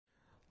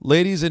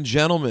Ladies and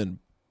gentlemen,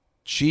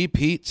 Cheap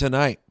Heat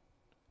tonight.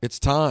 It's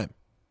time.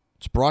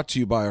 It's brought to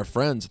you by our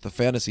friends at the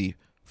Fantasy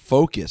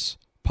Focus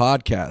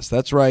podcast.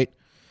 That's right.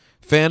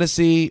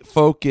 Fantasy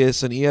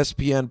Focus, an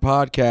ESPN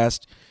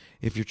podcast.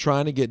 If you're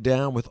trying to get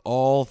down with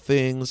all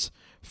things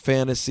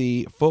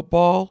fantasy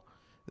football,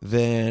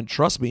 then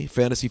trust me,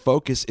 Fantasy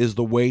Focus is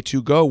the way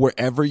to go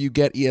wherever you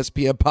get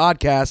ESPN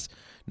podcasts.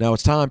 Now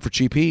it's time for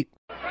Cheap Heat.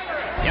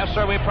 Yes,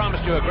 sir, we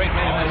promised you a great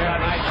man here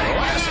tonight.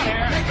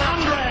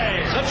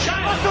 Andre, the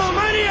China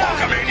Hulkamania!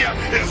 Hulkamania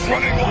is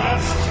running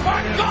wild.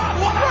 My God,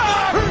 what a run!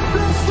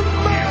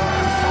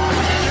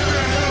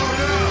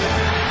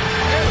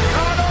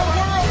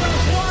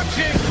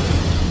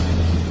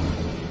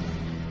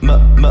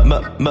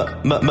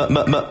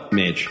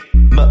 Mage.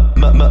 Male.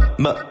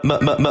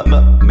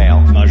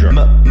 Measure.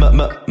 Mage.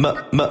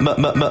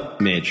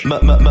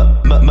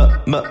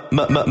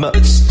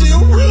 It's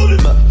still real.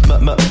 Mage.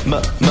 Male.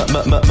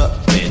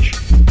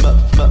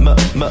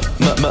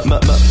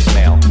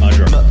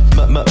 Measure.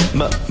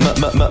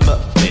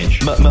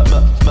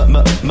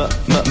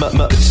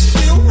 Mage. It's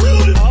still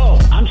real. Oh,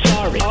 I'm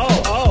sorry.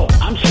 Oh,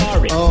 I'm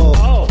sorry.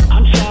 Oh,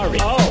 I'm sorry.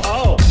 Oh,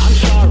 I'm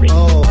sorry.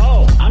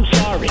 Oh, I'm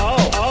sorry.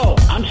 Oh,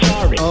 I'm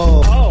sorry.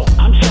 Oh,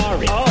 I'm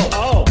sorry.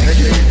 Oh. Take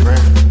it easy,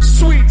 man.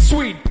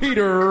 Sweet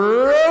Peter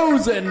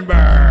Rosenberg.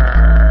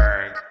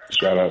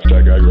 Shout out to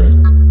that guy,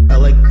 Greg. I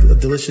like a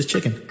delicious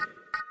chicken.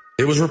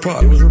 It was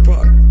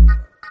Rapod.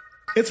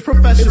 It's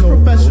professional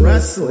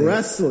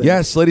wrestling.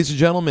 Yes, ladies and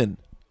gentlemen,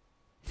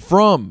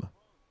 from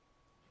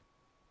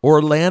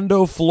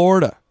Orlando,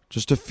 Florida,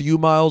 just a few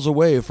miles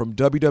away from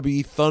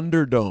WWE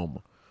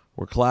Thunderdome,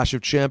 where Clash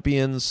of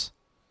Champions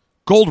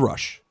Gold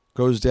Rush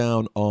goes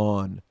down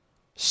on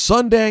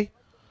Sunday.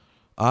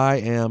 I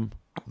am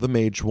the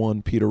Mage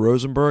One, Peter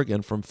Rosenberg,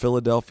 and from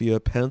Philadelphia,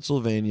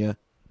 Pennsylvania,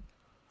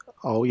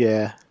 Oh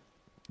yeah.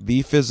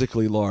 the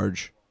physically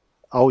large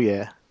Oh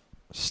yeah.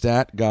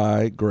 stat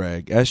guy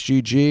Greg.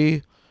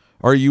 SGG,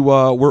 are you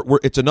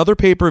it's another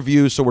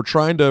pay-per-view, so we're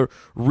trying to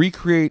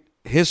recreate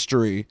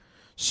history.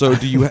 So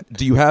do you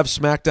have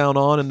SmackDown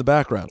on in the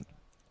background?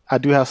 I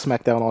do have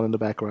SmackDown on in the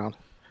background.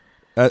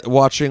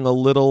 Watching a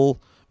little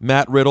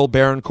Matt Riddle,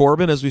 Baron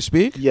Corbin as we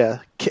speak? Yeah,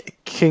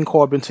 King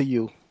Corbin to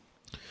you.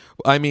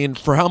 I mean,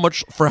 for how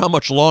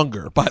much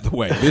longer, by the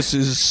way?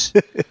 This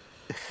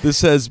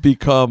has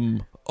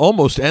become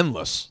almost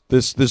endless.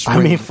 This I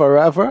ring. mean,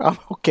 forever. I'm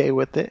okay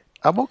with it.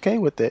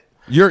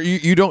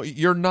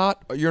 You're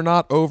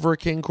not over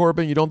King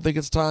Corbin? You don't think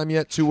it's time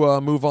yet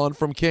to move on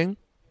from King?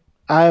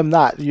 I am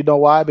not. You know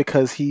why?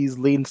 Because he's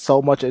leaned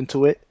so much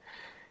into it.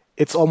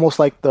 It's almost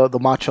like the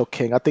Macho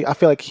King. I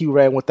feel like he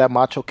ran with that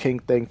Macho King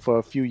thing for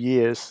a few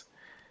years.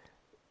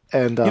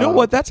 And you know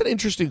what? That's an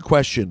interesting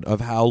question of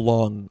how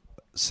long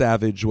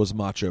Savage was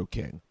Macho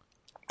King.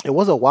 It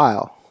was a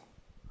while.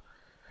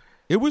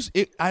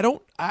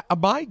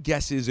 My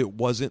guess is it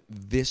wasn't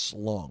this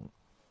long,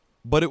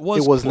 but it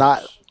was. It was close.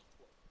 not.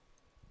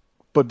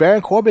 But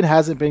Baron Corbin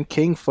hasn't been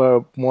king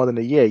for more than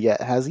a year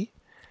yet, has he?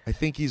 I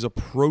think he's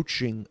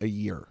approaching a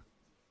year.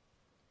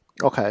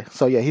 Okay,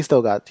 so yeah, he's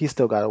still got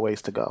a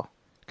ways to go.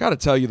 Got to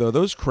tell you though,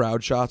 those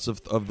crowd shots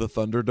of the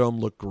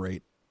Thunderdome look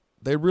great.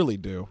 They really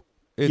do.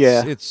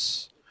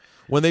 It's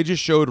when they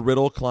just showed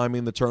Riddle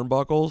climbing the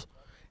turnbuckles,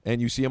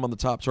 and you see him on the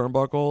top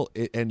turnbuckle,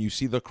 and you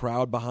see the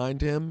crowd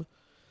behind him,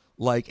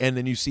 and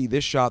then you see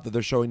this shot that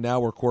they're showing now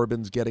where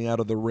Corbin's getting out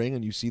of the ring,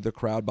 and you see the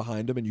crowd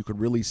behind him, and you can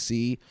really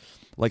see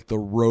like the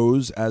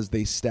rows as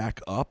they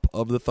stack up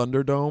of the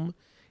Thunderdome.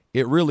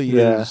 It really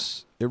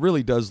is. It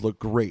really does look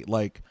great.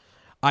 Like,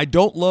 I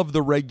don't love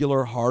the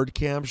regular hard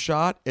cam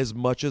shot as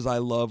much as I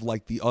love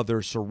like the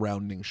other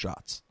surrounding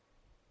shots.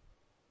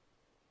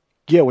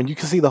 Yeah, when you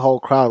can see the whole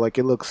crowd, like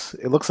it looks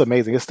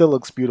amazing. It still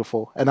looks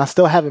beautiful. And I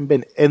still haven't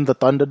been in the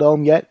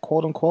Thunderdome yet,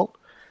 quote unquote.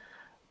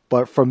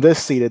 But from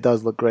this seat, it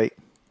does look great.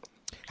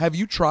 Have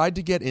you tried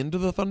to get into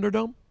the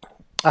Thunderdome?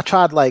 I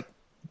tried like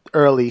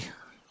early.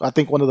 I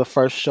think one of the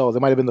first shows. It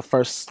might have been the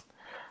first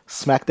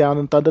SmackDown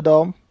in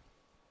Thunderdome.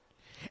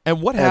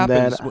 And what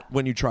happens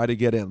when you try to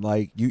get in?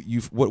 Like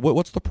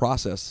what's the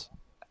process?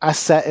 I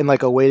sat in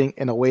like a waiting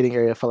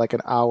area for like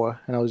an hour,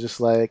 and I was just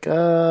like,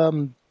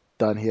 I'm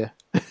done here.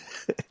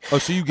 Oh,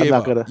 so you gave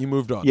up? You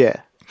moved on?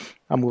 Yeah,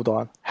 I moved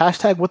on.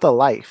 Hashtag with a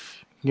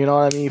life. You know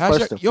what I mean?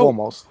 First and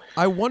foremost.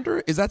 I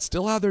wonder, is that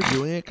still how they're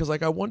doing it? Because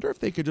like I wonder if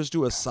they could just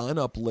do a sign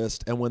up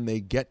list, and when they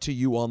get to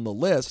you on the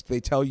list, they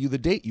tell you the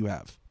date you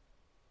have.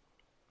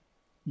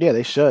 Yeah,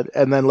 they should,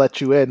 and then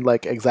let you in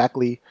like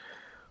exactly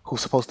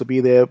who's supposed to be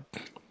there.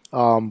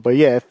 But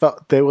yeah, it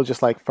felt they were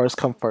just like first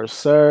come first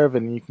serve,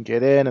 and you can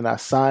get in. And I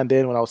signed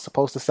in when I was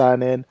supposed to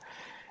sign in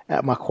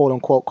at my quote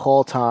unquote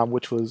call time,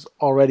 which was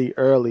already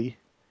early.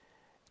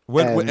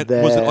 Was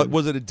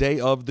it a day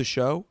of the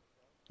show?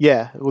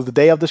 Yeah, it was the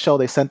day of the show.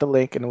 They sent the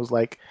link, and it was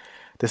like,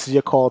 "This is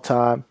your call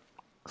time.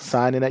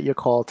 Sign in at your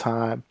call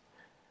time."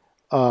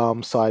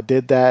 So I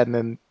did that, and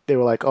then they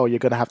were like, "Oh, you're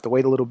gonna have to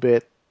wait a little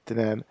bit." And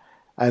then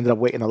I ended up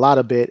waiting a lot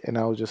of bit, and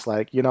I was just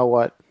like, you know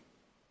what?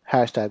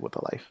 Hashtag with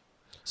the life.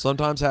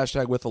 Sometimes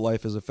hashtag with a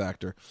life is a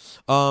factor.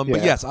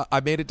 But yes, I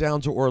made it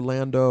down to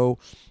Orlando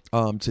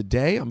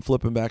today. I'm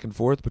flipping back and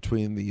forth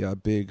between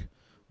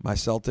my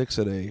Celtics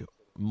at a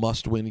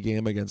must-win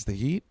game against the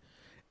Heat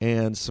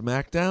and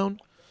SmackDown.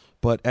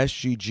 But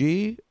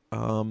SGG,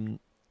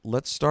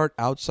 let's start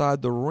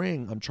outside the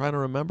ring. I'm trying to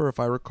remember if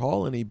I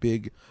recall any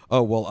big.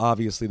 Oh well,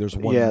 obviously there's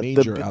one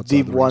major outside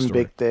the ring one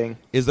story. Big thing.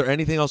 Is there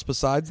anything else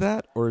besides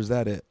that, or is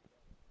that it?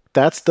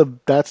 That's the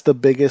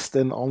biggest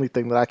and only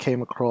thing that I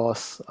came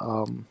across.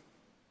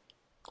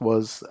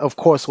 Was of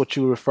course what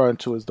you were referring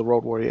to as the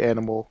Road Warrior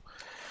Animal,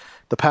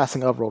 the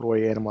passing of Road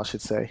Warrior Animal, I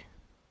should say.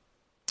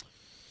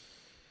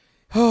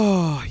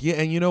 Oh yeah,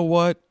 and you know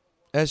what,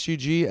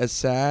 SGG, as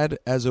sad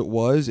as it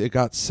was, it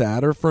got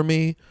sadder for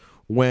me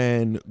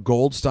when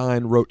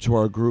Goldstein wrote to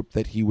our group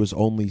that he was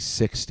only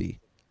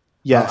 60.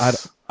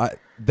 Yes.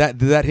 Did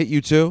that hit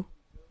you too?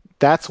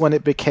 That's when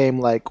it became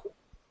like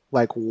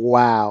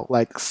wow,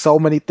 like so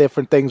many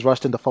different things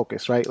rushed into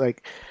focus, right?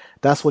 Like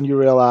that's when you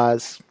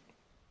realize,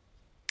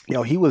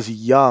 he was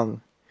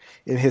young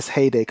in his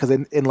heyday. Because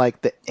in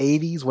like the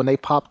 80s when they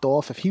popped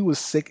off, if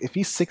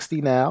he's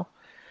 60 now,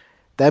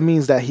 that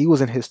means that he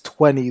was in his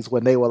 20s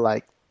when they were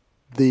like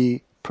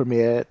the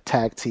premier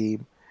tag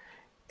team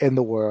in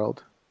the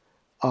world.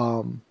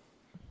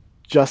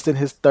 Just in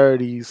his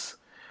 30s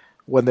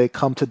when they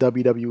come to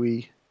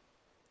WWE,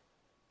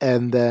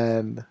 and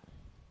then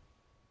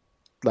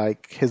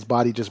like his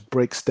body just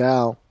breaks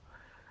down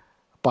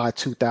by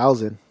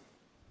 2000.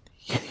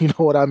 You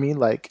know what I mean?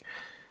 Like,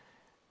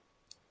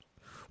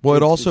 well,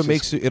 it also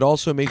makes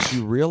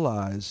you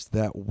realize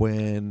that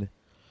when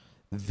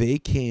they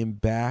came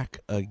back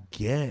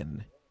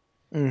again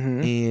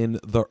in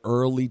the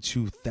early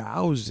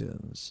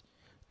 2000s,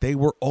 they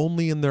were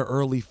only in their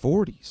early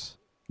 40s.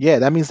 Yeah,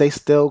 that means they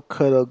still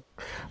could have,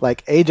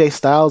 like AJ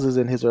Styles is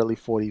in his early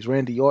 40s,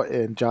 Randy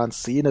Orton, John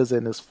Cena's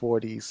in his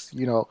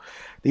 40s.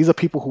 These are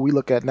people who we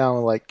look at now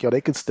and like,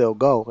 they could still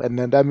go. And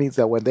then that means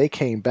that when they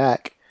came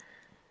back,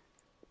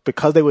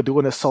 because they were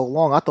doing it so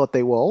long, I thought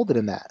they were older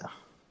than that.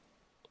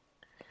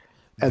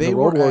 And the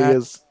Road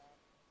Warriors,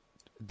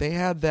 they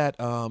had that.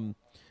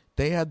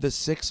 They had the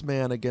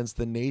 6-man against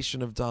the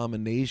Nation of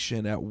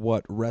Domination at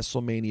what,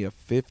 WrestleMania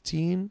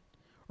 15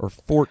 or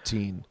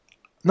 14?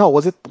 No,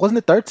 wasn't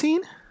it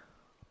 13?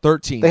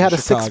 13. They had a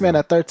 6-man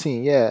at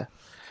 13, yeah.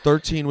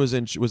 13 was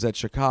at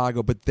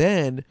Chicago, but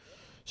then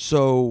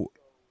so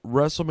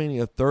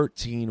WrestleMania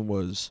 13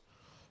 was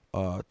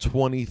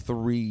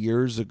 23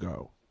 years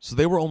ago. So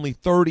they were only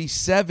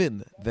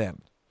 37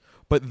 then.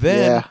 But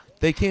then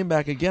they came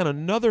back again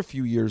another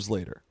few years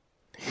later.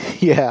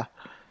 Yeah.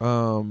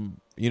 A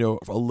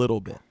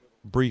little bit,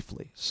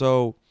 briefly.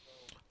 So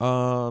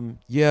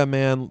yeah,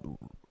 man,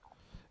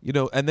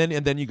 and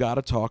then you got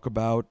to talk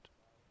about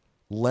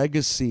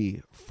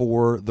legacy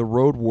for the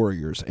Road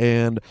Warriors.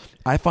 And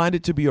I find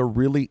it to be a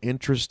really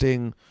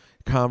interesting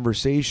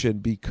conversation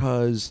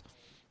because,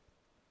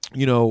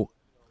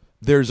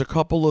 there's a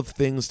couple of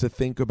things to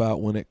think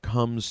about when it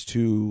comes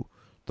to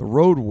the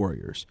Road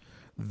Warriors.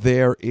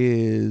 There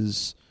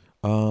is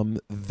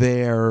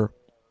their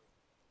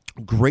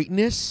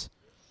greatness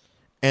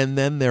and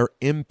then their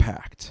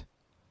impact,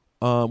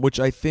 which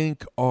I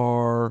think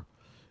are...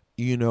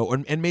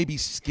 and maybe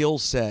skill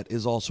set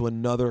is also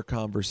another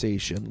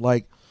conversation.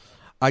 Like,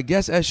 I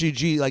guess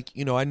SGG,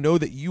 I know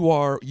that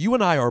you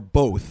and I are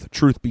both,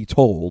 truth be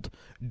told,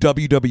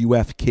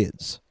 WWF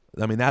kids.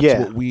 I mean, that's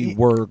what we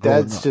were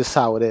growing That's up. just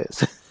how it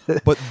is.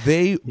 but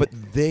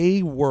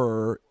they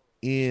were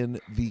in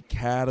the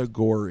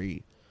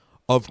category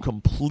of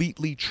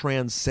completely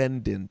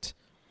transcendent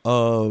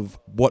of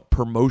what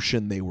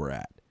promotion they were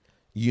at.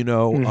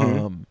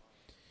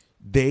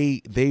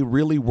 They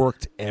really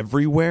worked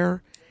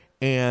everywhere.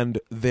 And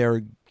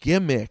their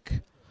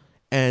gimmick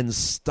and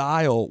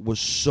style was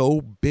so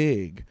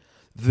big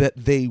that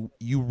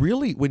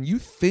when you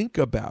think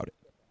about it,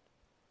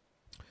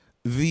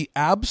 the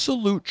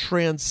absolute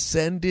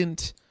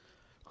transcendent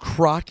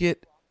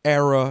Crockett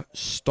era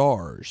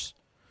stars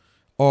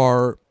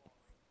are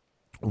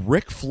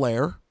Ric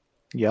Flair.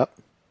 Yep.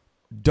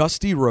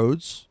 Dusty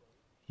Rhodes.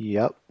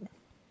 Yep.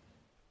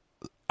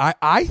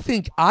 I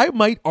think I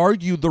might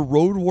argue the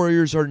Road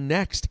Warriors are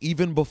next,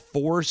 even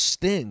before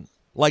Sting.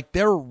 Like,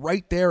 they're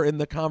right there in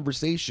the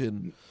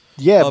conversation.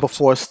 Yeah,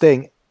 before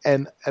Sting.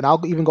 And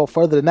I'll even go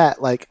further than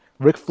that. Like,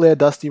 Ric Flair,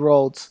 Dusty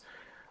Rhodes,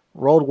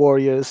 Road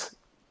Warriors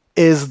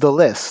is the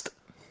list.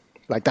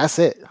 Like, that's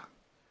it.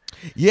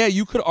 Yeah,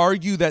 you could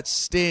argue that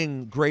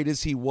Sting, great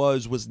as he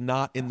was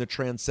not in the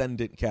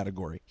transcendent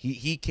category.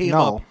 He came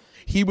up.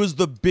 He was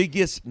the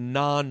biggest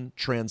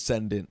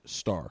non-transcendent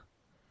star.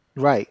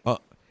 Right.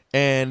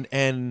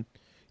 And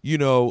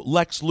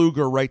Lex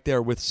Luger right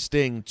there with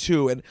Sting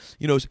too. And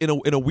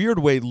in a weird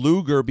way,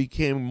 Luger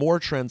became more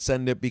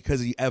transcendent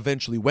because he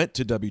eventually went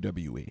to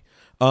WWE.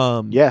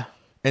 Yeah.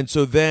 And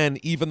so then,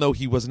 even though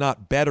he was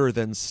not better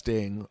than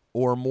Sting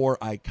or more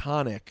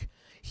iconic,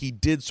 he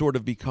did sort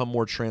of become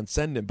more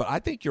transcendent. But I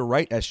think you're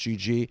right,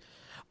 SGG.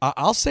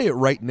 I'll say it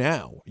right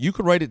now. You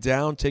could write it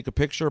down, take a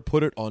picture,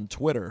 put it on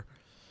Twitter.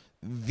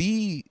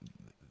 The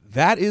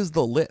That is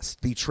the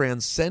list. The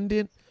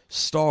transcendent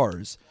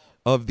stars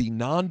of the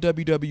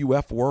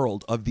non-WWF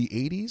world of the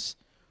 80s,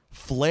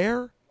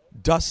 Flair,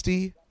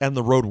 Dusty, and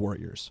the Road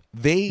Warriors.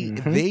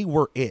 They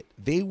were it.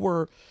 They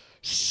were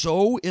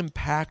so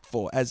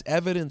impactful, as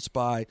evidenced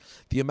by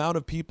the amount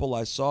of people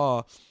I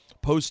saw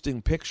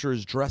posting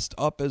pictures dressed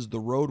up as the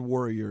Road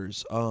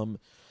Warriors. Demolition.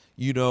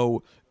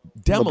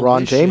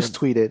 LeBron James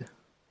tweeted.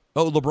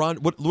 Oh, LeBron!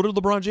 What did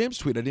LeBron James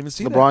tweet? I didn't even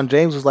see that. LeBron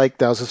James was like,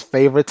 that was his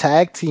favorite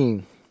tag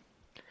team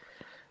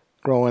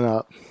growing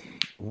up.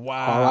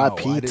 Wow!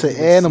 R.I.P. to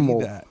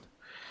Animal.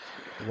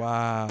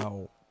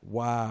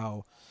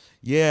 Wow!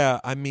 Yeah,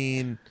 I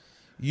mean,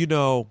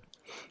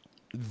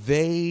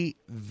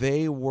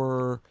 they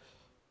were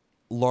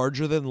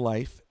larger than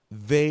life.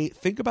 They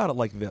think about it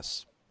like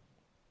this: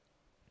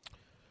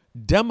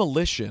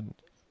 Demolition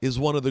is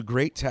one of the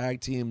great tag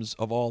teams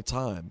of all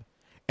time,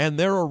 and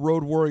they're a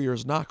Road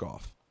Warriors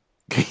knockoff.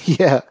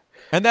 Yeah.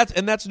 And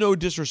that's no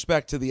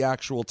disrespect to the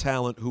actual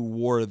talent who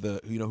wore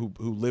who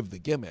lived the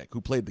gimmick,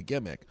 who played the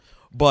gimmick.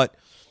 But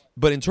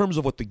in terms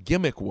of what the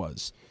gimmick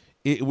was,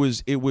 it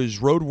was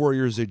Road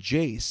Warriors at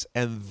Jace,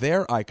 and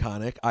they're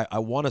iconic. I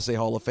want to say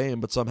Hall of Fame,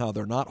 but somehow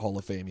they're not Hall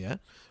of Fame yet.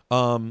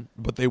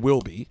 But they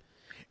will be.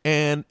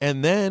 And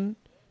then,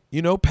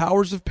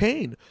 Powers of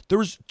Pain. There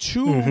was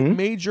two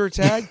major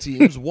tag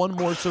teams, one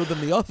more so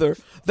than the other,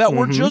 that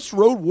were just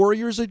Road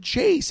Warriors at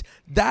Jace.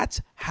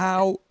 That's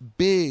how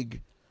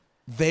big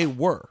they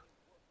were.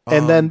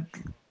 And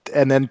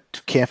then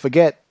can't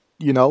forget,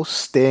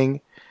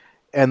 Sting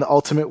and the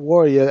Ultimate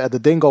Warrior, the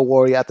Dingo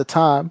Warrior at the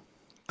time,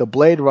 the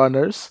Blade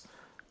Runners,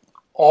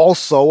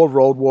 also a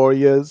Road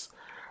Warriors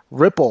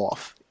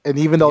ripoff. And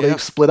even though they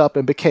split up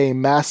and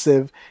became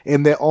massive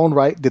in their own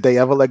right, did they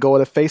ever let go of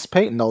the face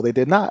paint? No, they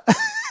did not.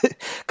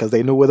 Because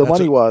they knew where the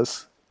money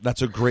was.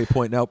 That's a great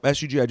point. Now,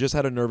 SUG, I just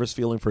had a nervous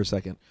feeling for a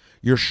second.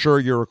 You're sure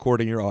you're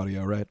recording your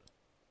audio, right?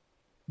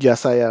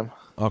 Yes, I am.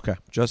 Okay.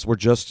 We're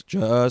just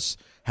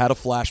had a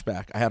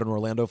flashback. I had an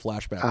Orlando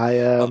flashback. I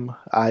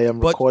am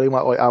recording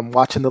I'm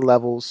watching the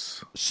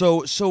levels.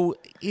 So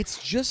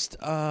it's just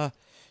so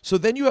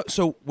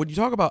when you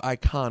talk about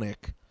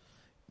iconic,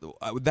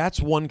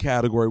 that's one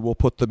category we'll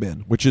put them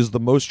in, which is the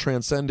most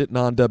transcendent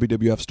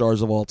non-WWF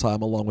stars of all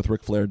time, along with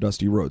Ric Flair and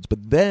Dusty Rhodes.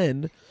 But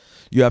then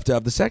you have to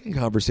have the second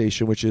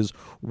conversation, which is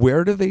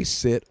where do they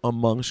sit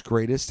amongst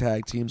greatest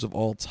tag teams of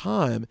all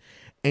time?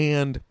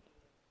 And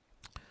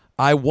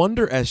I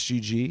wonder,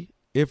 SGG,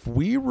 if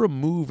we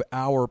remove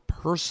our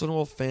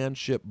personal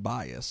fanship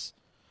bias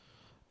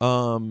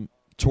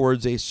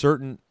towards a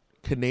certain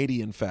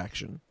Canadian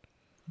faction.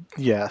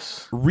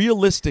 Yes.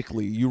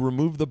 Realistically, you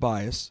remove the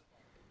bias.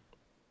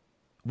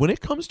 When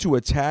it comes to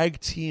a tag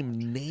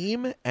team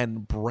name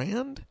and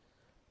brand,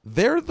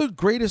 they're the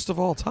greatest of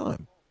all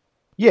time.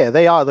 Yeah,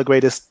 they are the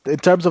greatest. In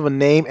terms of a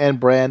name and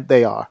brand,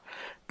 they are.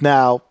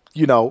 Now,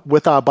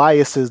 with our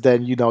biases,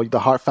 then, the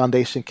Hart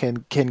Foundation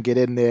can get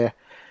in there.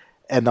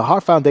 And the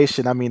Hart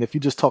Foundation, I mean, if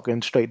you're just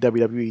talking straight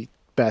WWE,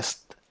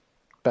 best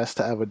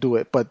to ever do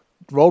it. But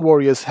Road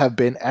Warriors have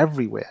been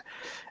everywhere.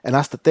 And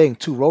that's the thing,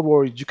 too. Road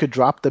Warriors, you could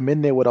drop them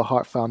in there with a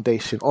Hart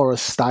Foundation or a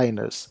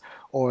Steiners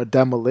or a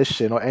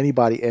Demolition or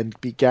anybody and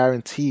be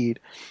guaranteed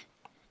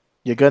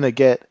you're going to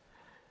get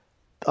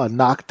a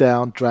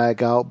knockdown,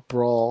 drag out,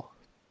 brawl,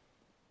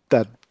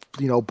 that,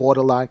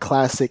 borderline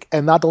classic.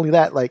 And not only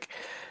that, like,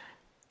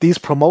 these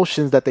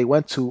promotions that they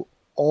went to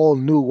all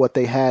knew what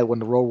they had when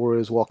the Road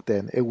Warriors walked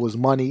in. It was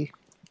money,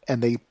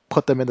 and they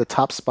put them in the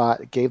top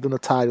spot, gave them the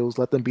titles,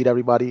 let them beat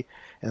everybody,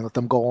 and let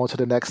them go on to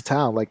the next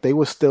town. Like, they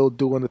were still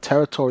doing the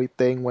territory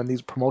thing when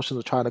these promotions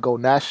were trying to go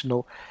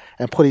national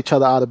and put each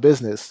other out of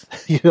business.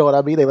 You know what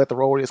I mean? They let the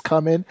Road Warriors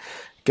come in,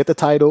 get the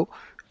title,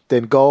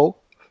 then go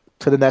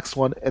to the next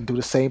one and do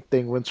the same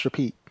thing, rinse,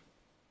 repeat.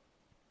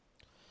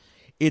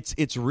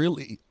 It's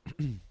really,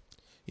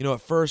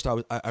 at first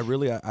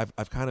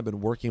I've kind of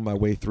been working my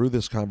way through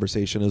this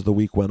conversation as the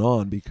week went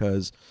on,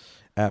 because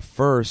at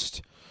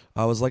first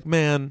I was like,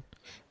 man,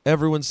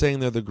 everyone's saying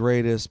they're the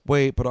greatest.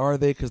 Wait, but are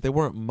they? Because they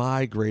weren't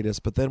my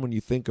greatest. But then when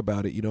you think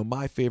about it,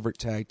 my favorite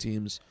tag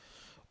teams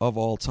of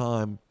all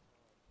time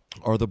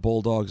are the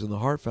Bulldogs and the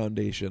Hart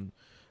Foundation,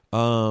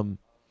 and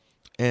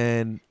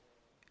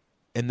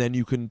then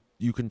you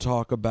can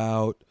talk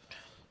about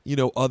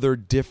other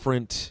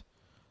different.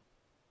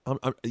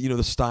 The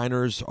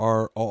Steiners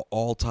are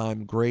all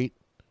time great.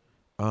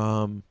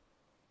 Who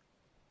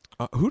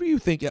do you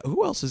think?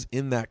 Who else is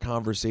in that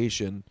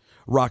conversation?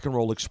 Rock and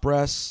Roll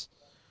Express.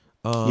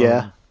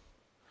 Harlem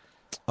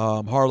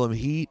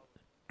Heat.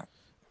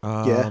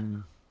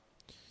 There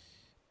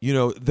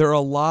are a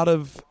lot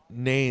of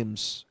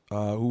names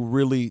who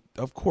really,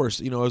 of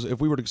course,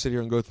 if we were to sit here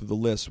and go through the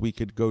list, we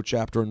could go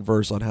chapter and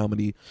verse on how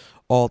many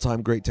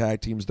all-time great tag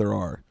teams there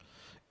are.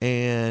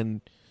 And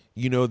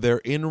their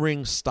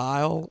in-ring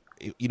style,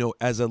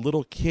 as a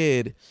little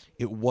kid,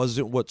 it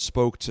wasn't what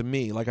spoke to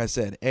me. Like I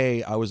said,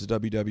 A, I was a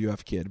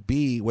WWF kid.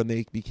 B, when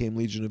they became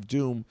Legion of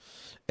Doom,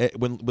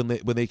 when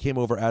they came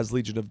over as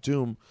Legion of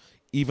Doom,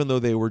 even though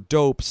they were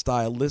dope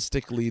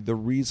stylistically, the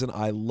reason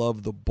I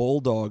love the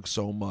Bulldogs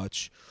so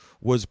much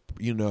was,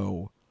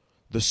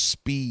 the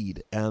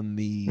speed and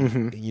the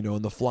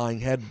and the flying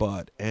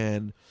headbutt,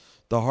 and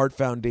the Hart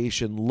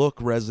Foundation look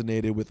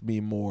resonated with me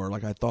more.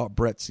 Like, I thought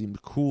Brett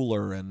seemed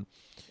cooler, and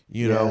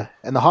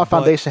and the Hart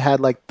Foundation had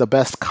like the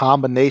best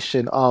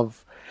combination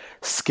of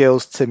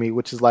skills to me,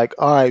 which is like,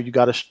 all right, you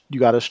got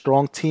a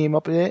strong team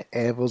up in there,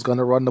 and if it was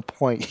gonna run the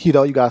point, you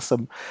got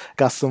some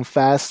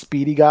fast,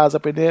 speedy guys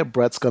up in there.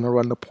 Brett's gonna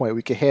run the point.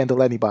 We can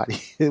handle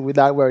anybody. We're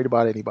not worried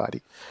about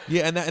anybody.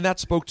 Yeah, and that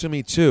spoke to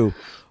me too.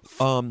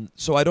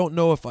 So I don't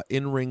know if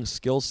in-ring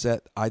skill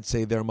set, I'd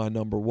say they're my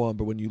number one,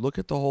 but when you look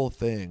at the whole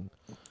thing,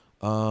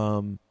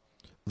 the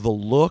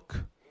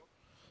look,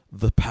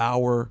 the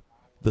power,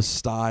 the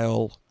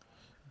style,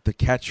 the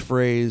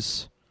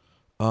catchphrase,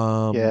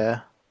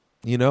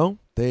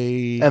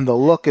 they, and the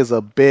look is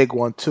a big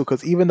one too,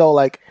 because even though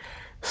like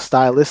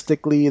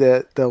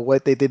stylistically the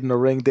what they did in the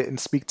ring didn't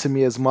speak to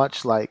me as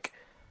much, like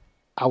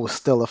I was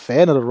still a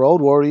fan of the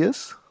Road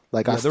Warriors.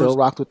 Like, I still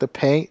rocked with the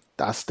paint.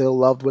 I still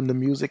loved when the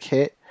music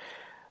hit.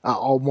 I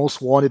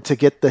almost wanted to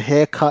get the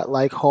haircut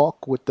like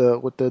Hawk with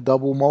the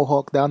double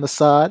mohawk down the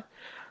side.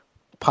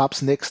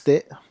 Pops nixed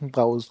it.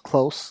 That was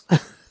close.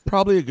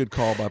 Probably a good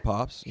call by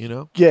Pops,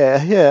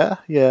 Yeah.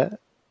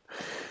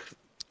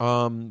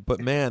 But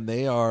man,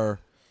 they are.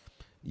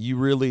 You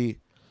really,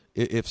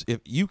 if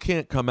you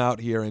can't come out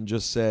here and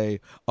just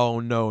say, "Oh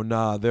no,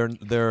 nah,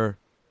 they're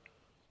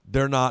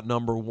not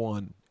number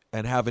one,"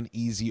 and have an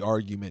easy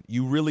argument.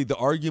 The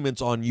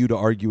argument's on you to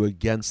argue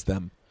against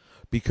them,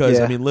 because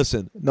I mean,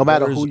 listen. No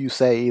matter who you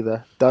say,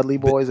 either Dudley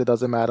boys, it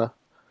doesn't matter.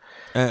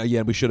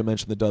 We should have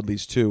mentioned the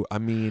Dudleys too. I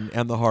mean,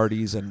 and the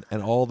Hardys and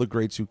all the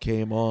greats who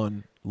came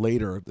on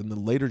later in the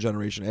later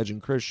generation, Edge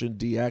and Christian,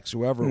 DX,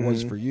 whoever it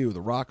was for you,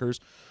 the Rockers,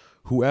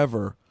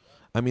 whoever.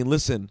 I mean,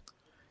 listen,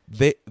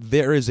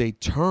 there is a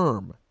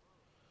term.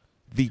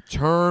 The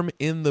term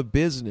in the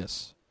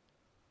business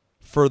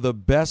for the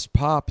best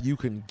pop you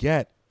can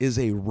get is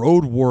a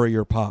Road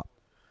Warrior pop.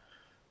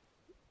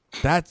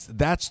 That's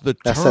the term.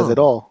 That says it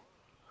all.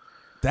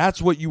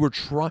 That's what you were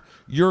trying.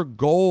 Your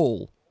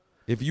goal,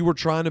 if you were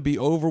trying to be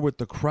over with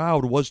the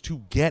crowd, was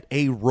to get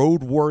a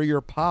Road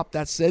Warrior pop.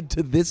 That's said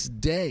to this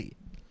day.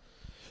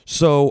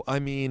 So, I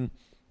mean,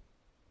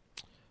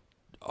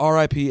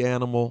 R.I.P.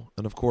 Animal,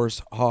 and of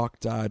course, Hawk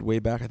died way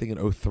back, I think, in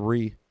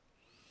 2003.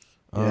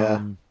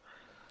 Yeah.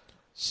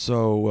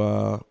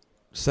 So,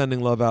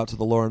 sending love out to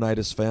the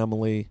Laurinaitis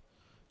family,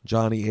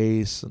 Johnny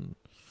Ace, and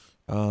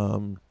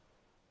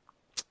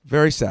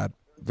very sad.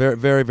 Very,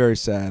 very, very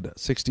sad.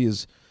 60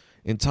 is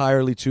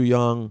entirely too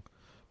young,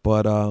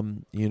 but,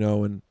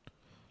 and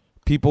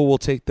people will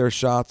take their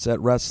shots at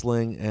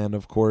wrestling, and,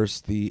 of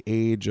course, the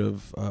age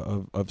of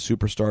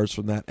superstars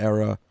from that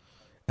era,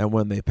 and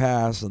when they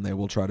pass, and they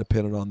will try to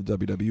pin it on the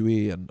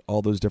WWE and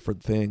all those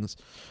different things.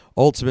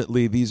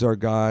 Ultimately, these are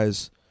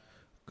guys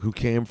who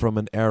came from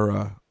an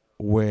era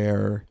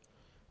where,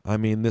 I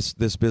mean, this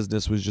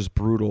business was just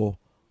brutal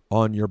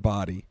on your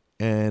body,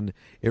 and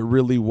it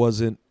really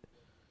wasn't,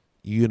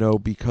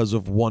 because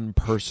of one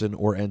person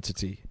or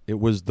entity. It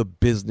was the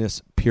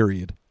business,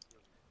 period.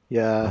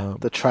 Yeah,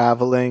 the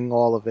traveling,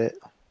 all of it,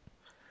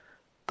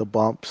 the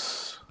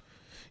bumps.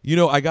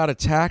 I got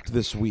attacked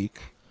this week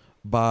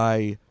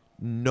by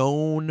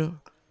known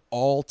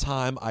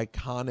all-time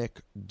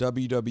iconic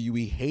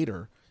WWE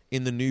hater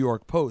in the New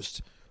York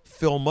Post,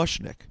 Phil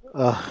Mushnick,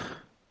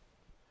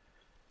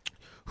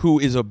 who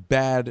is a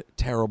bad,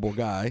 terrible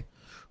guy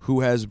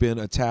who has been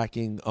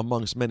attacking,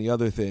 amongst many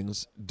other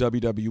things,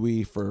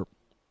 WWE for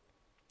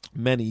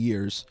many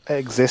years.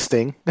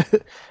 Existing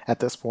at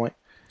this point.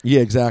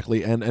 Yeah,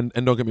 exactly. And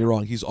don't get me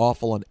wrong, he's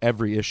awful on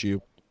every issue.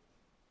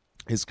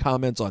 His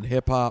comments on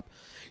hip-hop.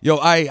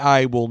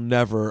 I will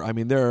never, I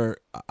mean,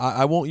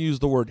 I won't use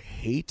the word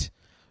hate,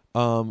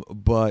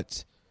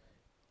 but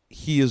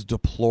he is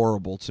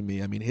deplorable to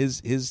me. I mean,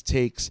 his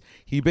takes,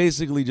 he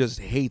basically just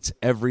hates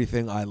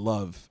everything I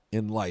love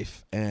in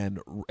life and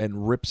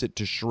rips it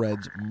to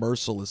shreds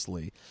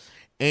mercilessly.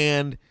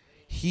 And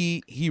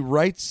he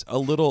writes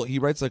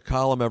a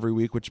column every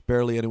week, which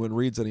barely anyone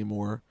reads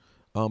anymore,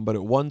 but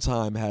at one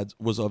time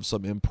was of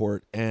some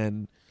import.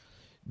 And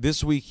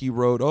this week he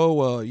wrote,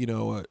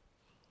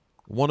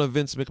 one of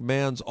Vince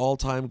McMahon's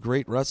all-time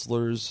great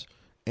wrestlers,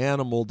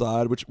 Animal,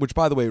 died, which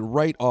by the way,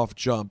 right off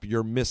jump,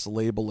 you're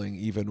mislabeling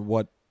even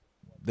what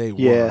they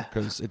were.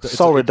 Cause it's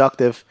so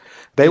reductive.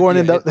 They weren't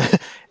in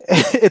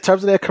in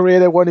terms of their career,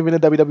 they weren't even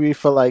in WWE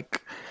for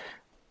like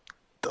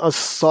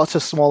such a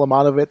small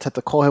amount of it. To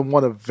call him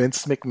one of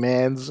Vince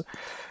McMahon's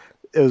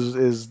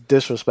is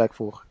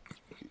disrespectful.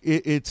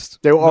 They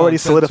were already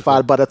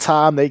solidified. By the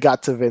time they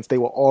got to Vince, they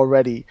were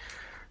already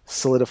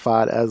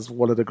solidified as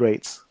one of the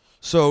greats.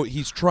 So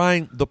he's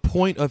trying, the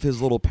point of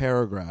his little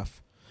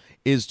paragraph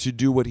is to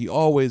do what he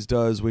always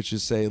does, which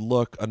is say,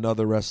 look,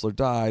 another wrestler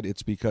died.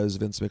 It's because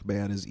Vince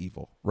McMahon is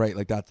evil, right?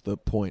 Like, that's the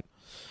point.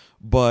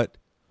 But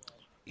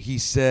he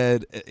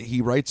said,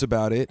 he writes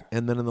about it,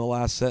 and then in the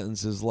last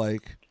sentence is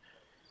like,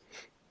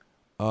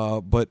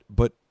 but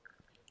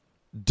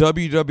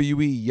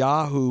WWE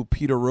Yahoo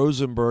Peter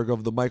Rosenberg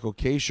of the Michael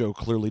K Show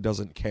clearly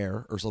doesn't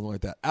care, or something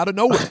like that, out of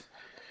nowhere.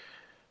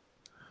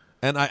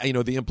 And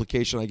the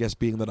implication, I guess,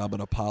 being that I'm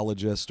an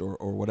apologist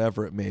or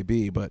whatever it may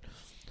be, but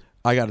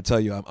I got to tell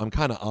you, I'm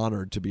kind of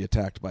honored to be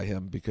attacked by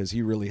him, because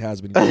he really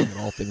has been getting in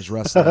all things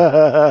wrestling.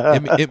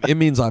 It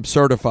means I'm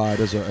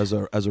certified as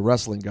a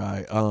wrestling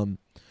guy.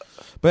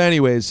 But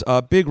anyways,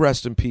 big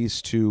rest in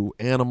peace to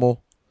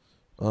Animal.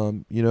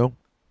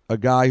 A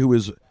guy who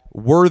is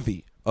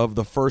worthy of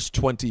the first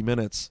 20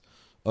 minutes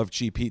of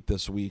Cheap Heat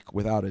this week,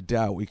 without a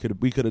doubt. We could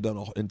have done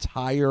an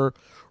entire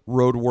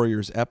Road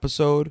Warriors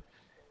episode,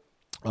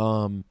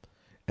 and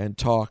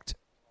talked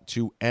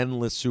to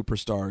endless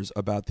superstars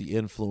about the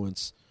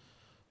influence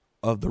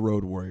of the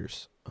Road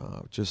Warriors.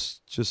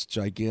 Just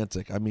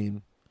gigantic. I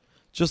mean,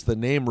 just the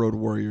name Road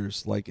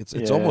Warriors, like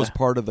it's almost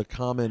part of the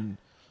common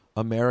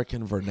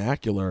American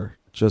vernacular.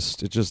 It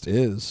just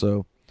is.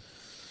 So,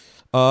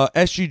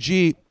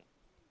 SGG.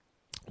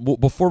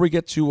 Before we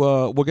get to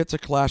we'll get to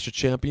Clash of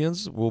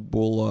Champions.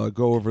 We'll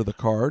go over the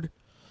card,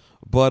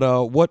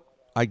 but what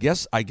I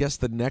guess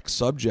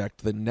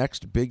the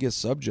next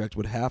biggest subject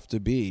would have to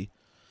be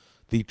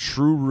the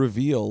true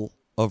reveal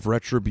of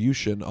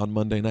Retribution on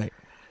Monday night.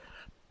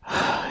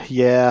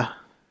 Yeah,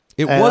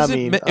 it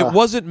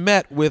wasn't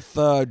met with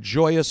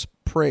joyous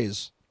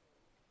praise.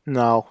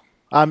 No,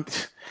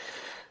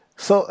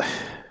 so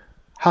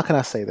how can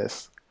I say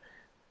this?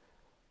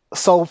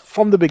 So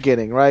from the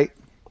beginning, right?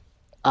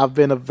 I've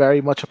been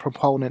very much a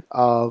proponent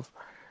of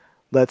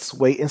let's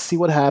wait and see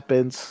what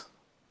happens.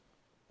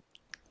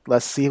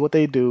 Let's see what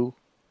they do.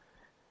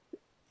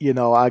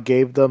 I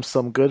gave them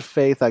some good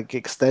faith. I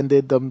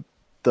extended them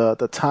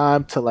the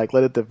time to let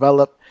it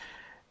develop.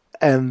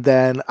 And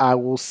then I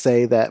will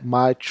say that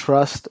my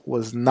trust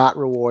was not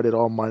rewarded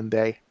on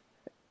Monday.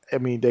 I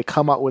mean, they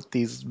come out with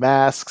these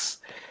masks,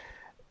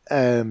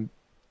 and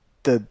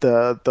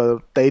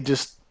the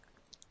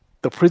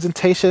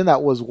presentation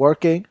that was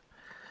working,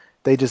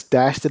 they just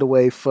dashed it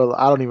away for,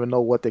 I don't even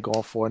know what they're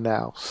going for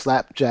now.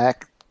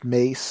 Slapjack,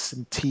 Mace,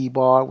 and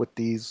T-Bar with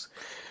these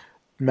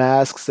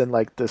masks and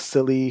the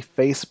silly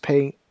face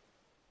paint.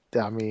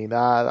 I mean,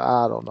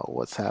 I don't know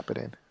what's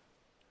happening.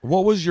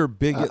 What was your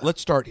biggest? Let's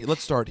start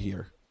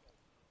here.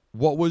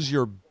 What was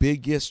your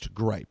biggest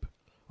gripe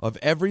of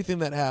everything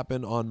that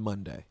happened on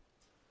Monday?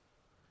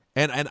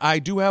 And I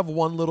do have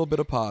one little bit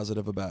of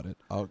positive about it.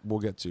 We'll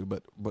get to,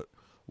 but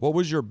what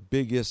was your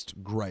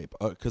biggest gripe?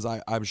 Because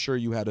I'm sure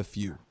you had a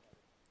few.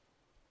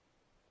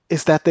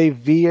 Is that they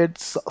veered.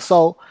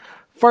 So,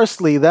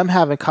 firstly, them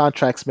having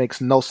contracts makes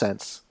no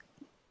sense.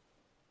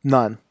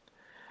 None.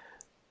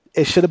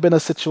 It should have been a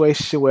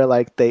situation where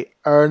they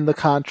earned the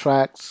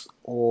contracts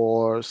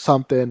or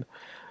something.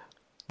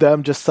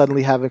 Them just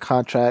suddenly having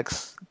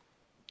contracts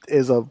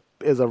is a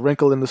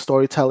wrinkle in the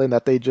storytelling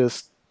that they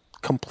just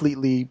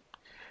completely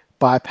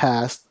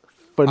bypassed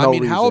for no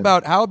reason. how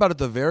about at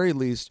the very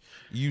least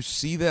you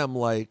see them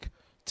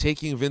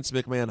taking Vince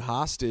McMahon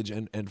hostage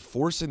and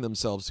forcing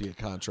themselves to get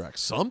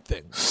contracts.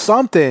 Something.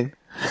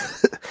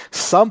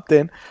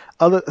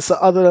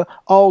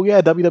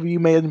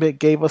 WWE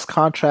gave us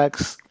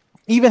contracts.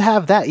 Even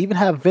have that. Even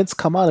have Vince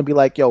come out and be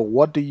like, yo,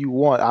 what do you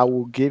want? I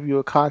will give you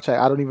a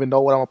contract. I don't even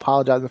know what I'm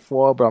apologizing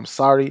for, but I'm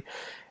sorry.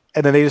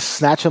 And then they just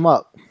snatch him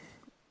up.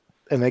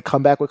 And they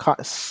come back with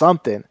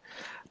something.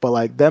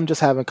 But them just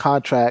having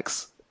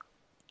contracts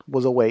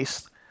was a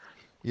waste.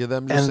 Yeah,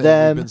 them just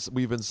saying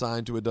we've been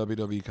signed to a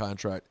WWE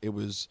contract. It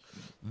was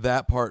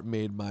that part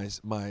made my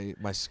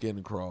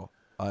skin crawl.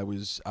 I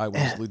was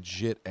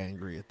legit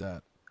angry at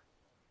that.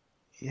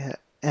 Yeah,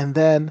 and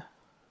then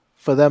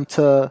for them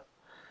to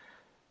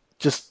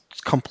just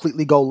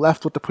completely go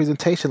left with the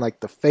presentation,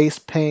 the face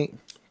paint,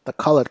 the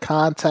colored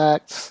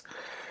contacts,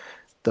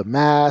 the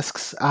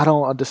masks. I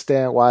don't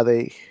understand why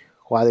they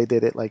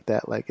did it like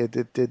that.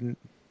 It didn't.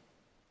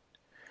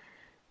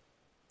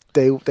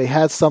 They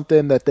had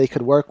something that they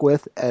could work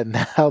with, and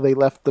now they've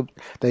left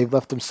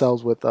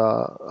themselves with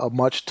a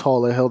much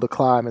taller hill to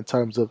climb in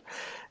terms of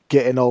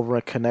getting over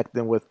and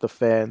connecting with the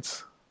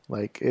fans.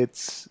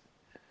 There's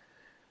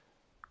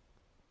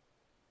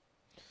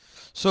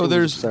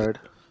absurd.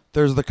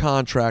 There's the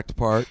contract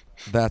part.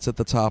 That's at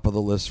the top of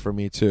the list for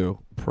me too.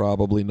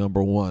 Probably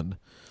number one.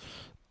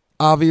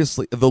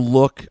 Obviously, the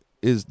look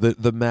is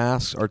the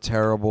masks are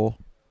terrible.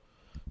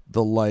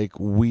 The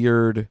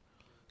weird,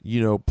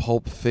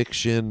 Pulp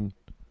Fiction,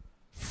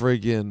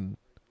 friggin'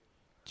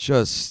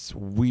 just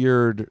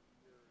weird.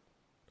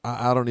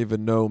 I don't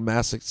even know,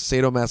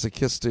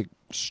 sadomasochistic,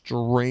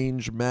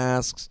 strange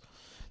masks.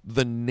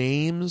 The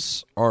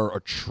names are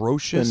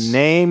atrocious. The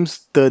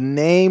names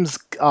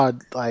are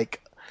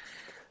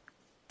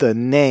the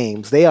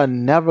names. They are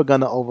never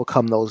gonna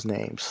overcome those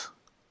names.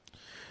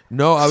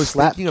 No, I was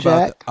thinking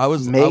about that. I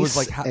was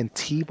like, and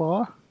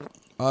T-Bar.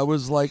 I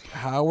was like,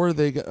 how are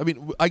they? I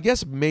mean, I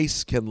guess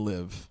Mace can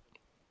live.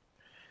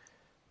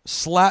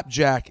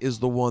 Slapjack is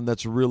the one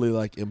that's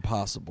really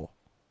impossible.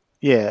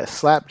 Yeah,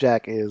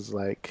 Slapjack is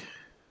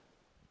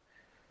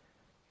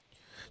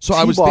So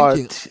I was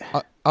thinking,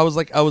 I was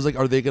like,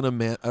 are they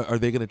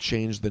gonna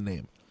change the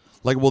name?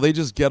 Like, will they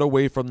just get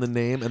away from the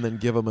name and then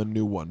give them a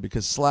new one?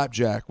 Because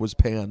Slapjack was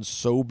panned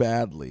so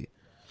badly.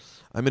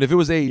 I mean, if it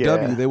was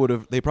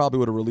AEW, they probably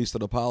would have released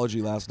an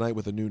apology last night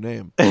with a new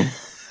name.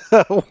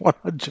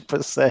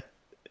 100%.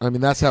 I mean,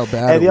 that's how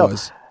bad it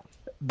was.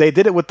 They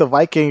did it with the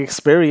Viking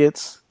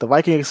Experience. The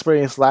Viking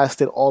Experience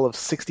lasted all of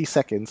 60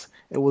 seconds.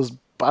 It was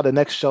by the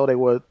next show they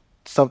were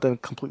something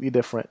completely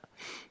different.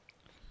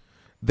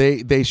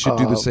 They should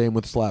do the same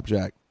with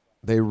Slapjack.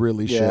 They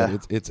really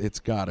should. It's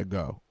got to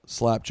go.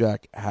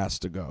 Slapjack has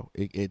to go.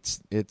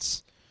 It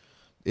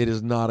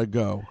is not a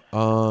go.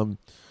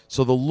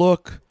 So the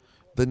look,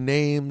 the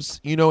names,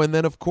 and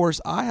then of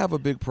course I have a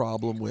big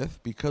problem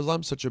with, because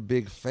I'm such a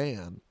big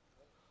fan,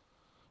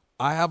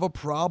 I have a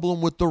problem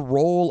with the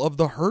role of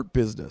the Hurt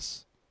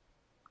Business.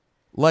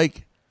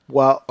 Like,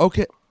 well,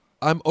 okay,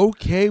 I'm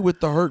okay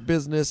with the Hurt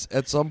Business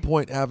at some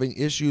point having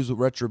issues with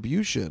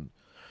Retribution,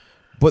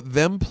 but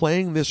them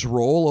playing this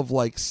role of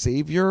like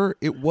savior,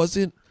 it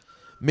wasn't.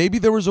 Maybe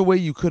there was a way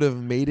you could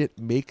have made it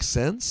make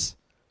sense,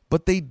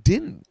 but they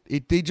didn't.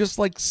 They just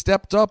like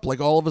stepped up. Like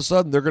all of a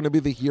sudden they're going to be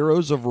the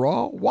heroes of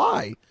Raw.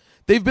 Why?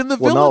 They've been the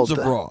villains of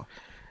Raw.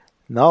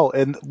 No,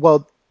 and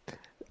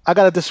I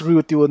gotta disagree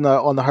with you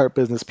on the Hurt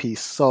Business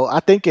piece. So I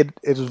think it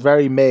is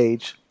very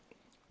mage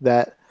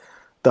that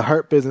the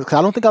Hurt Business, because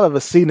I don't think I've ever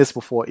seen this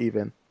before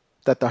even,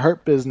 that the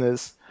Hurt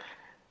Business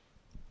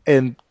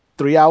in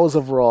 3 hours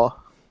of Raw,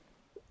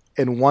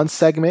 in one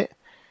segment,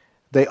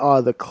 they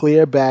are the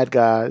clear bad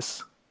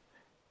guys,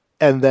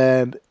 and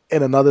then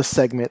in another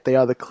segment, they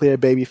are the clear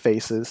baby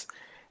faces.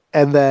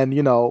 And then,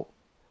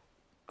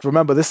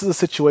 remember, this is a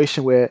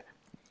situation where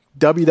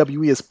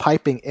WWE is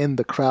piping in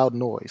the crowd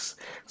noise.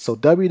 So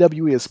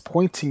WWE is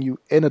pointing you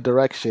in a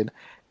direction.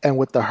 And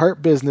with the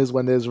Hurt Business,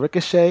 when there's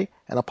Ricochet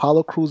and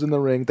Apollo Crews in the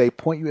ring, they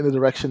point you in the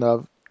direction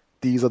of,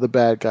 these are the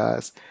bad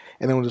guys.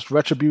 And then when there's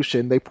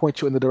Retribution, they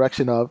point you in the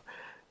direction of,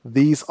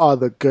 these are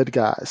the good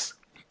guys.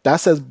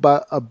 That's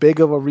a big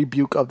of a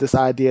rebuke of this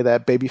idea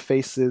that baby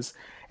faces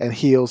and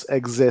heels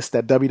exist,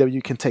 that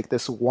WWE can take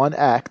this one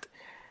act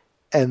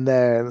and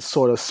then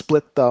sort of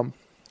split them.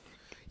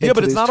 Yeah,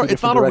 but it's not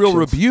a real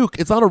rebuke.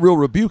 It's not a real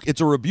rebuke.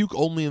 It's a rebuke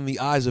only in the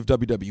eyes of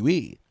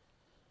WWE.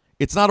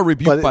 It's not a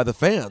rebuke by the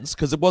fans,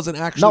 because it wasn't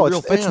actually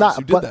real fans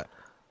who did that.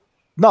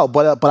 No,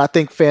 but I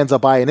think fans are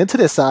buying into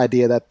this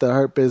idea that the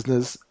Hurt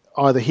Business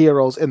are the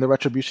heroes in the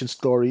Retribution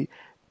story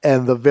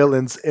and the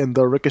villains in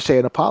the Ricochet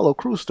and Apollo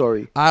Crews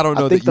story. I don't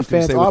know. I think the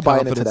fans are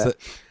buying into that.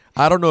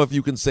 I don't know if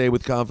you can say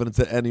with confidence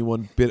that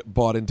anyone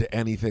bought into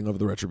anything of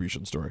the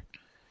Retribution story.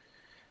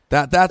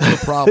 That's the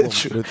problem.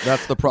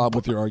 That's the problem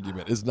with your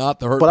argument. It's not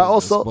the Hurt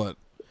Business, but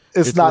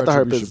it's not the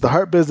Hurt Business. The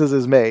Hurt Business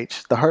is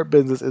mage. The Hurt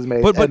Business is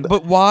mage.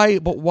 But why?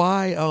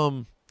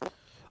 The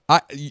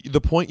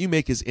point you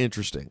make is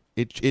interesting.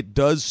 It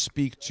does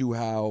speak to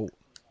how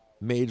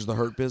mage the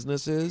Hurt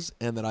Business is,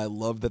 and that I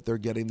love that they're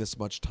getting this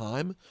much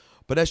time.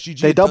 But SGG,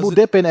 they double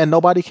dipping and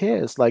nobody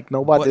cares. Like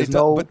nobody.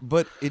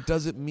 But it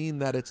doesn't mean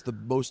that it's the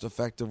most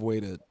effective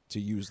way to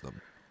use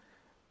them.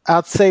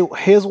 I'd say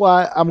here's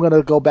why I'm going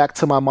to go back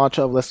to my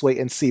mantra of let's wait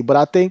and see. But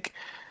I think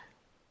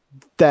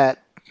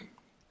that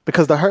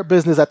because the Hurt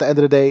Business, at the end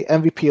of the day,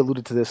 MVP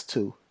alluded to this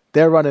too.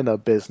 They're running a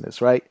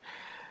business, right?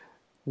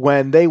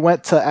 When they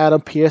went to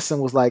Adam Pearce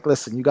and was like,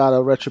 listen, you got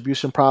a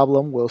Retribution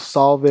problem, we'll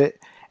solve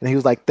it. And he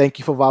was like, thank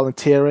you for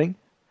volunteering.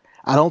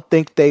 I don't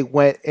think they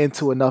went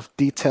into enough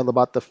detail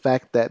about the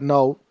fact that,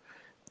 no,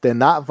 they're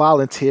not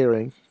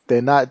volunteering.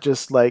 They're not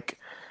just like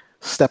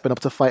stepping up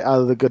to fight out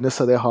of the goodness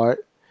of their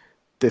heart.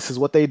 This is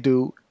what they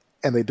do,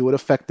 and they do it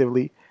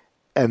effectively,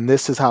 and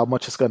this is how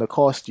much it's going to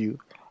cost you.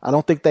 I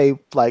don't think they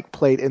like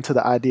played into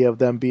the idea of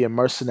them being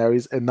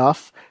mercenaries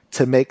enough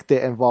to make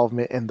their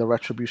involvement in the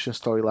Retribution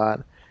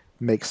storyline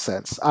make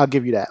sense. I'll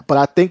give you that. But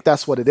I think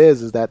that's what it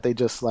is that they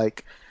just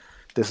like,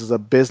 this is a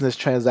business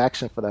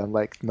transaction for them,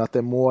 like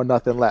nothing more,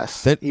 nothing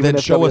less. Even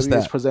if show us that.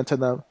 Is presenting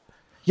them.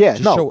 Yeah,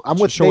 I'm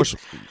with show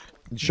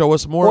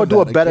us more. Or of do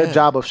that a better again.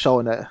 job of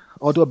showing it.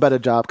 Or do a better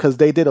job, because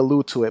they did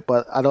allude to it,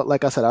 but I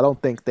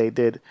don't think they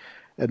did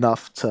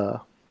enough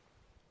to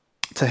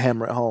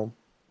hammer it home.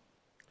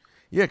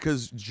 Yeah,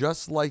 because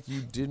just like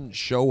you didn't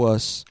show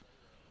us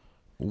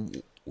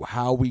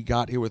how we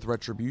got here with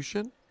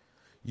Retribution,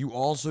 you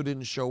also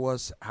didn't show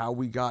us how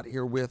we got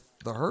here with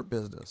the Hurt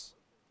Business.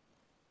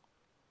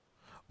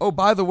 Oh,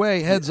 by the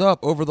way, heads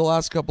up, over the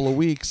last couple of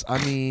weeks,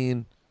 I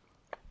mean,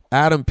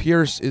 Adam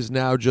Pearce is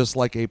now just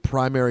like a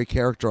primary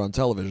character on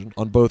television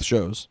on both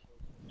shows.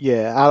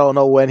 Yeah, I don't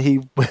know when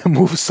he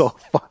moved so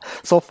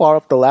far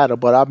up the ladder,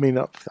 but I mean,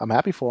 I'm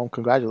happy for him.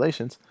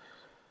 Congratulations.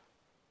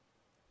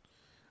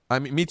 I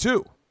mean, me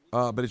too.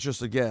 But it's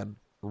just, again,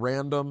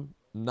 random,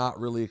 not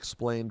really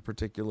explained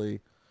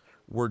particularly.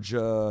 We're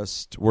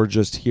just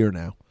here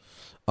now.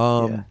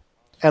 Yeah.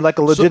 And like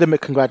a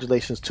legitimate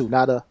congratulations too,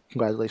 not a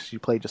congratulations you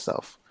played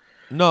yourself.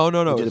 No.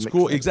 It's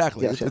cool.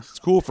 Exactly. Yes. It's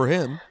cool for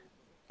him.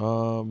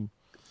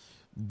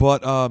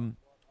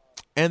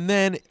 And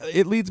then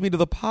it leads me to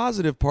the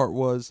positive part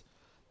was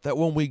that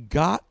when we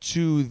got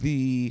to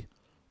the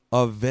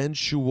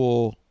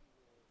eventual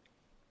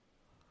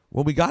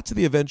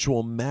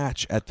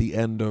match at the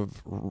end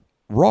of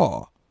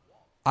Raw,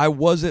 I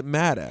wasn't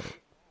mad at it.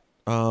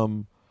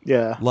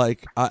 Yeah.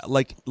 Like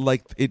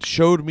it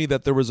showed me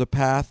that there was a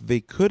path they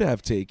could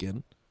have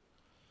taken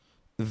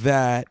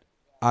that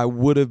I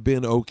would have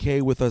been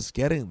okay with us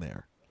getting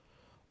there.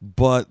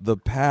 But the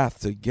path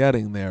to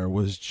getting there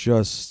was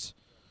just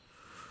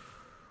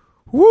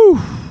woo.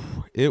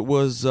 It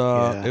was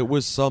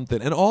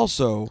something. And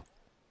also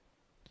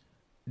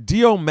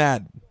Dio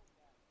Madden,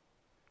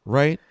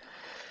 right?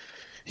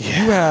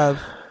 Yeah.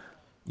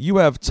 You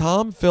have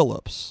Tom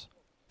Phillips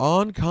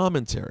on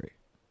commentary,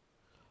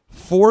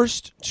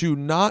 forced to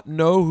not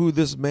know who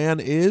this man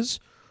is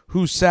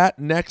who sat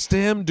next to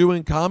him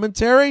doing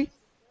commentary?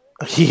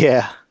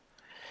 Yeah.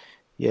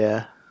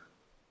 Yeah.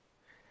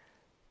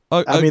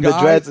 I mean,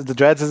 the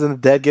dreads isn't a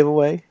dead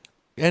giveaway.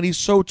 And he's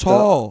so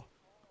tall.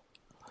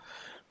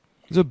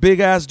 He's a big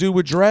ass dude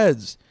with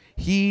dreads.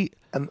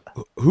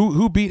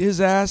 Who beat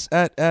his ass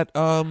at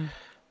commentary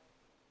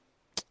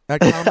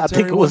I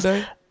think it was,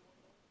 one day?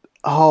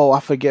 Oh, I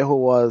forget who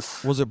it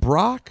was. Was it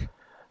Brock?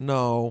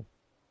 No,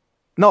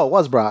 it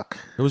was Brock.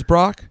 It was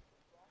Brock?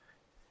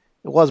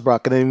 It was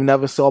Brock, and then we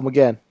never saw him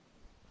again.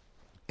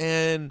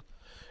 And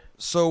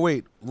so,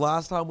 wait,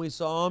 last time we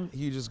saw him,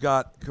 he just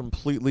got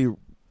completely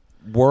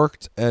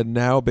worked, and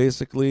now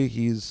basically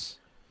he's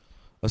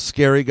a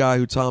scary guy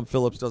who Tom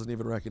Phillips doesn't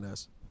even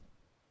recognize.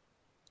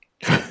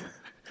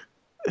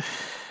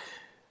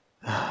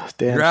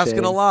 You're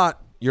asking a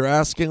lot. You're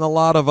asking a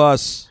lot of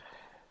us.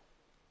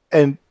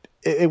 And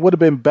it would have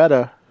been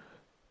better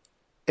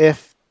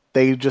if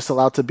they just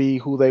allowed to be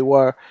who they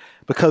were,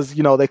 because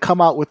they come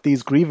out with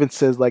these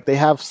grievances, like they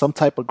have some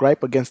type of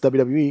gripe against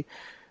WWE.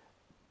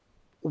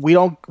 We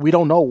don't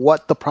know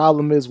what the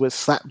problem is with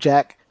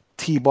Slapjack,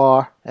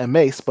 T-Bar, and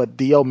Mace, but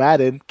Dio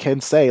Madden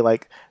can say,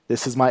 like,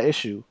 this is my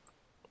issue.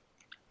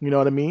 You know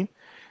what I mean?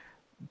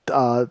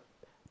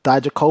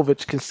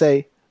 Dijakovic can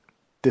say,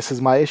 this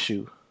is my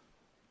issue.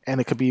 And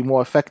it could be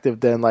more effective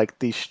than, like,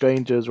 these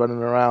strangers running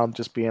around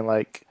just being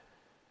like,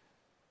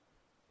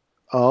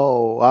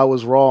 oh, I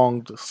was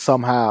wronged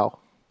somehow,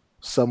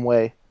 some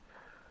way,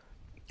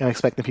 and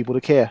expecting people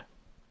to care.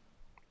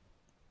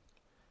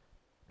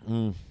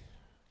 A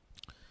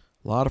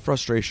lot of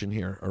frustration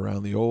here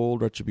around the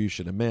old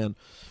Retribution. And man,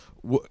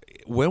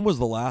 when was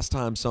the last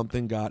time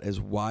something got as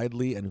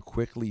widely and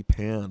quickly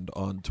panned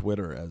on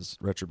Twitter as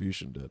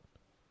Retribution did?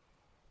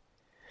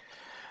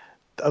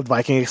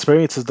 Viking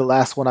Experience is the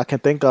last one I can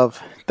think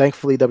of.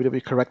 Thankfully,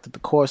 WWE corrected the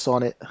course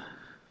on it.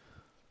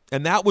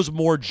 And that was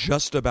more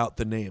just about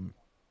the name.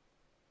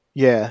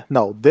 Yeah,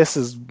 no, this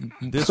was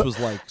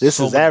like this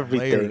so is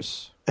everything.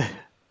 Layers.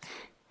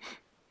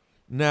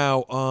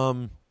 Now,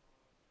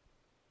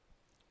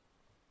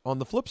 on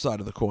the flip side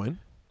of the coin,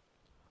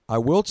 I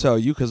will tell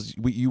you, because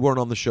you weren't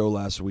on the show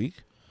last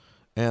week,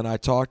 and I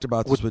talked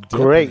about this with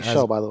Dip. Great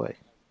show, by the way.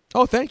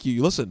 Oh, thank you.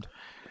 You listened.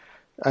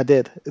 I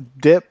did.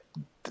 Dip,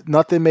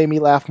 nothing made me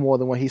laugh more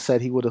than when he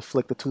said he would have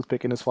flicked a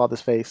toothpick in his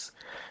father's face.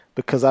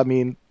 Because, I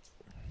mean,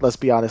 let's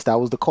be honest, that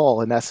was the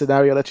call. In that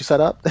scenario that you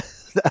set up,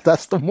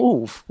 that's the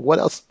move. What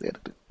else did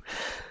it do?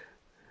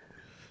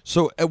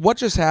 So, what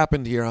just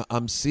happened here,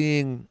 I'm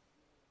seeing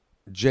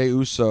Jey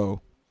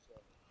Uso.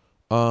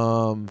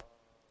 I'm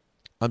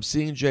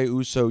seeing Jey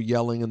Uso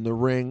yelling in the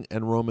ring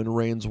and Roman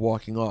Reigns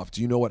walking off.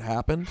 Do you know what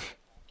happened?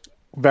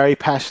 Very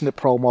passionate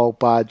promo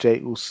by Jey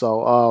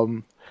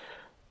Uso.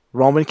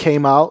 Roman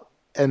came out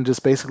and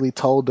just basically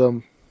told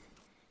them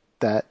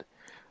that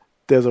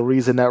there's a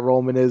reason that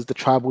Roman is the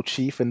tribal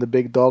chief and the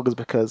big dog is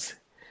because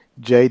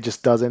Jey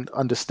just doesn't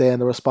understand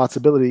the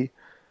responsibility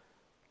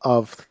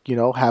of,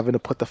 having to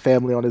put the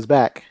family on his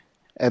back.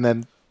 And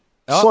then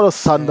sort of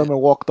sunned them and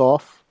walked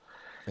off.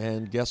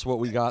 And guess what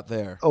we got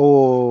there?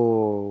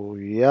 Oh,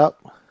 yep.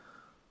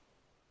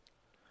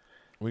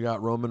 We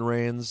got Roman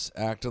Reigns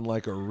acting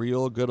like a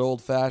real good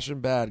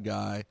old-fashioned bad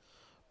guy,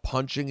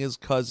 punching his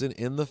cousin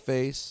in the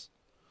face,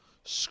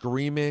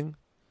 screaming,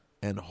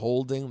 and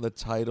holding the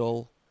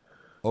title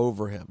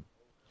over him.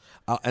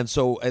 And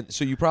so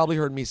you probably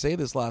heard me say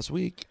this last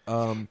week.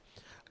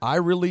 I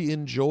really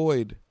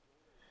enjoyed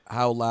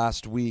how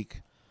last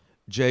week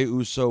Jey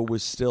Uso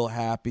was still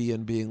happy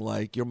and being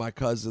like, "You're my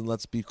cousin,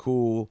 let's be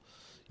cool."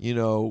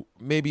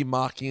 Maybe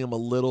mocking him a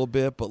little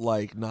bit, but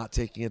like not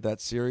taking it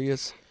that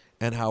serious.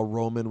 And how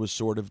Roman was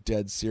sort of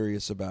dead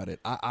serious about it.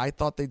 I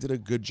thought they did a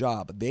good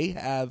job. They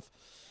have,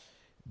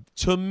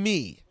 to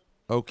me,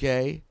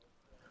 okay,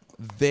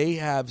 they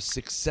have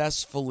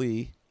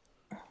successfully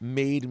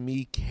made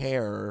me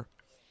care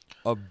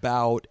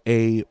about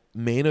a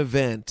main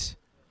event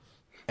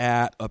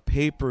at a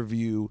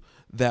pay-per-view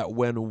that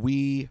when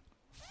we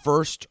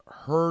first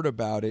heard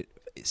about it,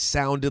 it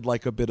sounded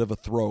like a bit of a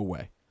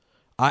throwaway.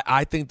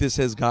 I think this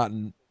has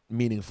gotten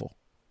meaningful.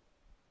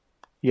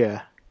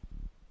 Yeah.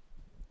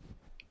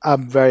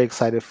 I'm very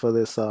excited for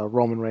this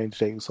Roman Reigns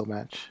Jey Uso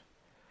match,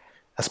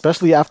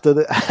 especially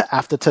after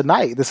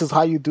tonight. This is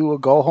how you do a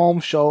go home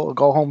show, a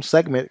go home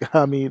segment.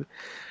 I mean,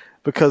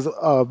 because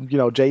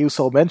Jey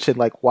Uso mentioned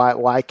like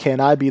why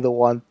can't I be the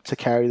one to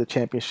carry the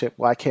championship?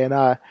 Why can't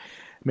I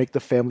make the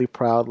family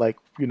proud? Like,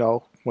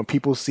 when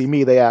people see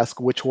me, they ask,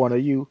 which one are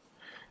you?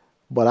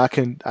 But I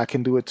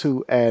can do it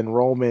too. And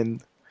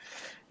Roman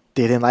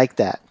didn't like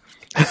that.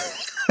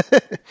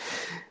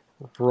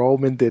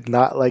 Roman did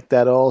not like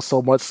that at all,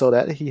 so much so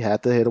that he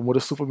had to hit him with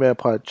a Superman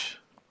punch.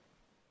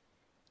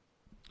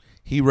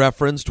 He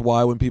referenced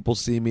why when people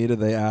see me do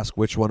they ask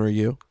which one are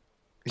you?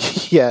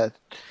 Yeah.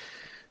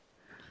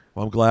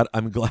 Well,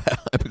 I'm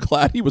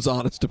glad he was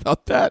honest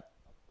about that.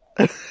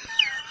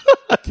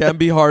 It can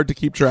be hard to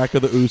keep track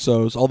of the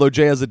Usos, although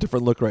Jay has a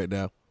different look right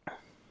now.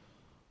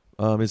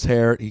 His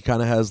hair, he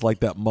kind of has like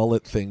that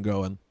mullet thing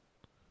going.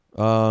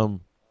 But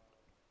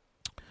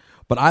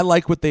I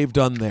like what they've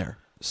done there.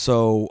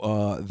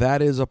 So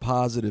that is a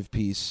positive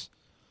piece.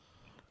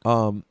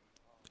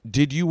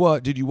 Did you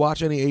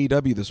watch any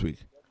AEW this week?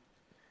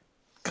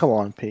 Come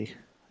on, P.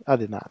 I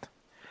did not,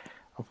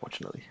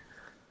 unfortunately.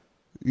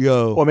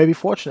 Yo. Or maybe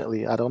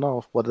fortunately. I don't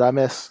know. What did I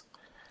miss?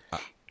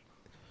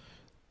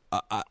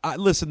 I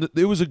listen.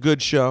 It was a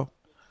good show.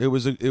 It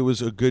was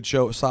a good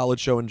show, a solid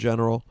show in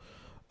general.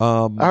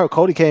 I heard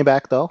Cody came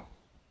back though.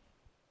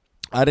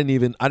 I didn't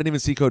even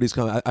see Cody's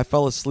coming. I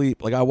fell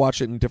asleep. Like I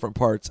watched it in different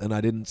parts, and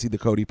I didn't see the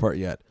Cody part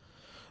yet.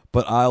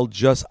 But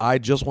I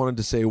just wanted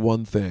to say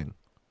one thing.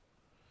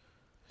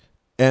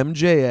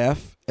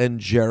 MJF and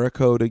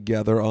Jericho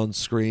together on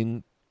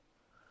screen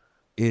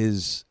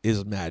is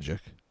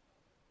magic.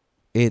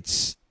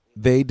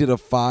 They did a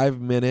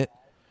 5-minute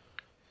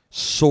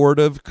sort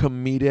of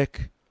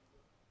comedic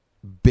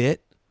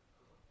bit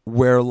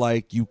where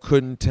like you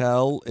couldn't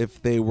tell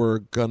if they were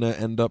gonna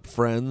end up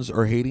friends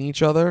or hating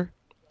each other.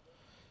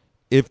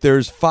 If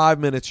there's 5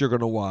 minutes you're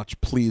gonna watch,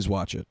 please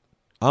watch it.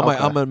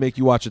 I'm gonna make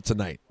you watch it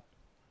tonight.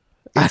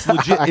 It's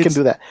legit. I can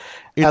do that.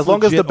 As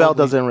long as the bell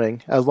doesn't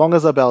ring. As long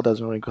as the bell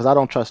doesn't ring, because I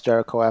don't trust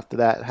Jericho after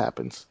that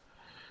happens.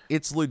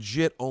 It's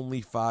legit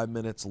only 5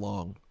 minutes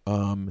long.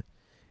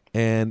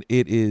 And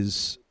it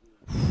is,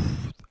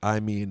 I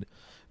mean,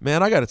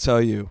 man, I got to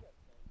tell you,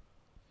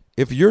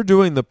 if you're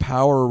doing the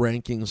power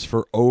rankings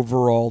for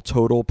overall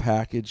total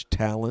package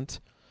talent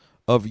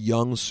of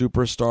young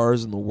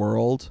superstars in the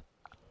world,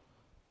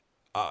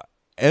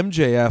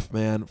 MJF,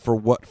 man,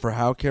 for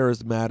how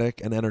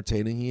charismatic and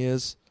entertaining he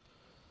is.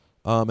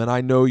 And I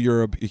know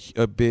you're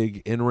a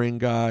big in-ring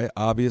guy,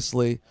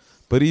 obviously,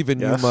 but even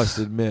you must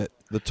admit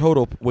the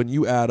total when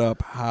you add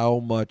up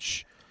how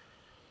much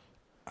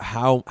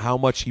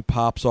he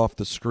pops off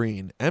the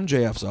screen.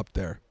 MJF's up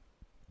there.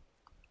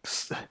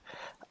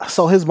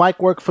 So his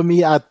mic work for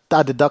me, I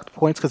deduct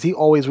points because he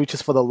always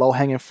reaches for the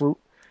low-hanging fruit,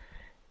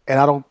 and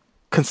I don't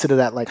consider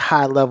that like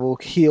high-level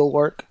heel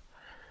work.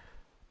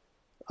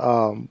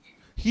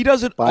 He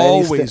doesn't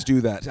always do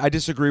that. I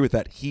disagree with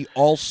that. He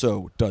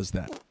also does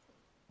that.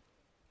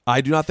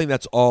 I do not think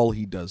that's all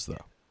he does,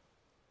 though.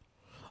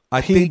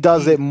 He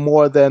does it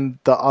more than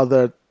the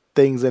other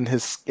things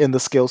in the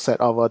skill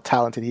set of a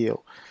talented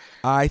heel.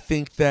 I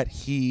think that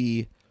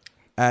he,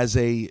 as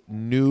a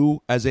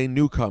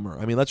newcomer,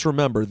 I mean, let's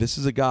remember, this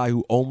is a guy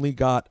who only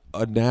got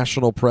a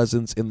national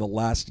presence in the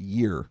last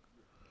year.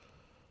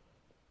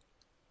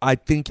 I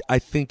think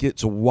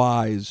it's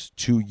wise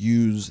to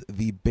use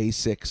the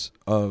basics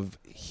of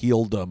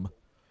heeldom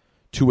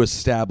to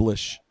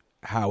establish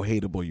how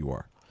hateable you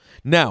are.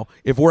 Now,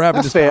 if we're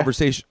having this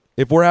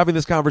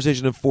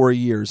conversation in 4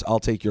 years, I'll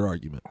take your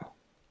argument.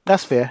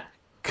 That's fair.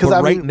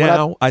 But right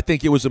now, I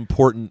think it was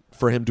important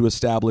for him to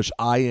establish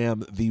I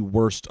am the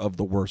worst of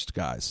the worst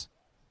guys.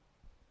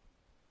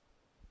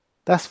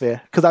 That's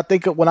fair. Because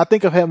when I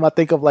think of him, I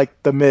think of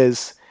like The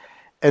Miz,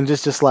 and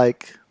just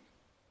like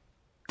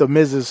The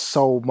Miz is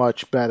so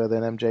much better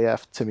than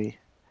MJF to me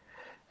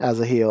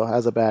as a heel,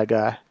 as a bad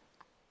guy.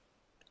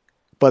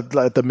 But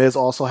like, The Miz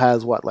also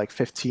has like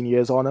 15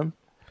 years on him.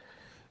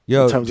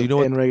 Yo, in terms of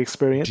in-ring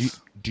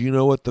experience. Do you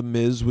know what The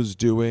Miz was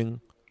doing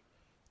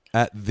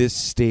at this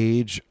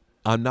stage?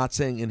 I'm not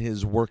saying in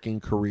his working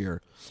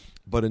career,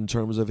 but in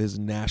terms of his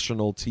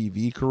national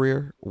TV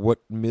career, what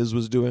Miz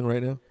was doing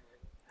right now?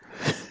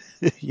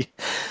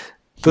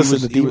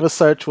 Listen, the Diva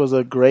Search was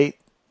a great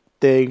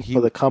thing for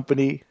the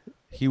company.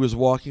 He was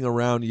walking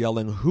around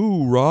yelling,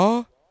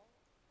 "Hoorah!"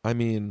 I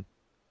mean,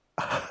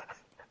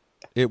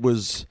 it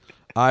was...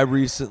 I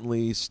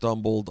recently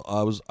stumbled.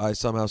 I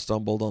somehow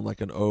stumbled on like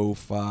an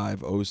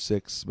 05,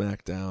 06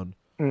 SmackDown.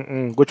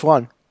 Which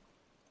one?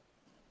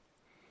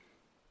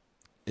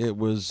 It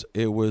was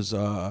in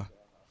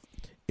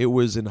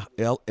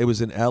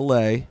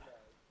LA,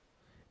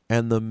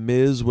 and the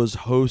Miz was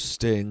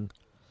hosting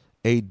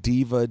a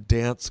diva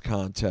dance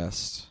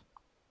contest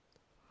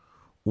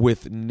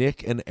with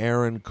Nick and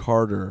Aaron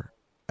Carter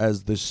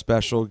as the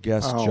special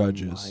guest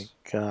judges. Oh my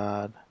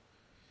God.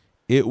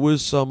 It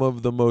was some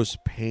of the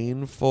most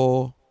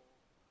painful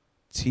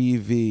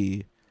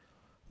TV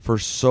for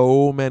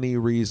so many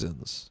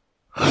reasons.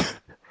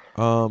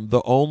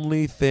 The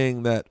only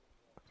thing that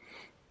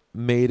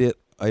made it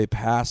a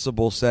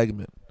passable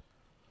segment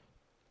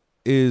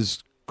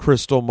is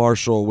Crystal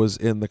Marshall was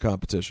in the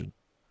competition.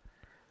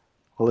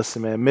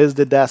 Listen, man, Miz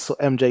did that so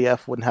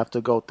MJF wouldn't have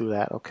to go through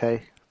that.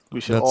 Okay, we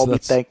should all be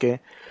thanking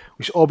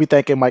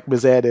Mike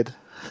Mizanin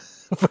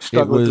for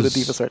struggling through the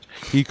Diva search.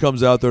 He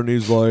comes out there and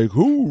he's like,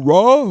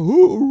 "Hoorah,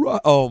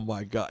 hoorah!" Oh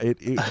my god!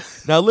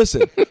 Now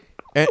listen,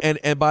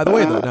 and by the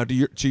way, though, now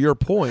to your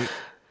point,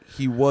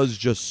 he was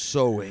just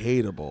so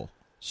hateable.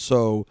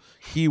 So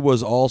he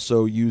was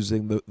also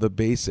using the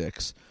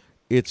basics.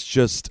 It's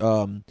just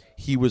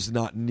he was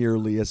not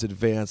nearly as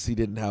advanced. He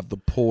didn't have the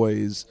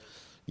poise.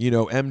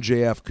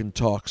 MJF can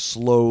talk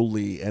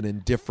slowly and in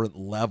different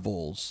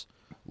levels.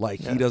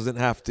 Like, he doesn't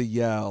have to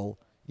yell.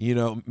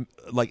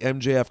 Like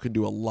MJF can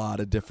do a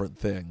lot of different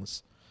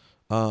things.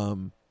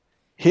 Listen,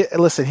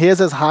 here's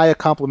as high a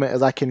compliment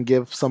as I can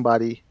give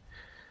somebody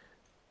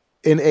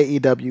in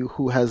AEW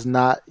who has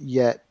not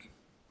yet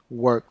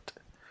worked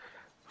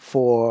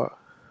for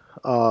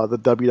the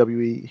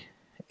WWE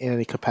in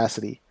any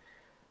capacity.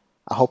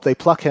 I hope they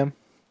pluck him.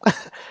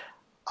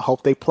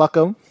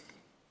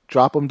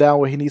 Drop him down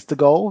where he needs to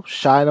go,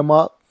 shine him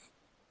up.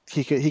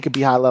 He could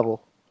be high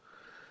level.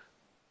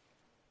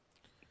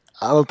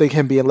 I don't think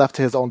him being left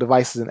to his own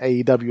devices in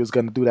AEW is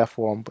going to do that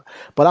for him.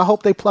 But I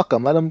hope they pluck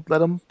him. Let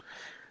him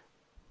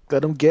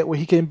get where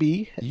he can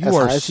be as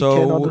high as he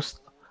can on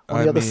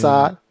the other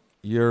side.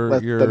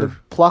 Let him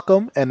pluck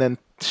him and then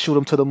shoot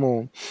him to the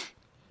moon.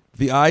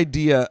 The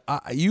idea,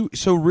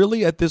 so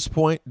really at this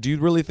point, do you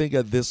really think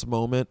at this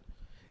moment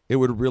it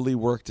would really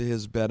work to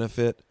his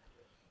benefit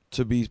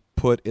to be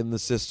put in the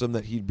system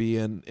that he'd be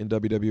in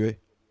WWE?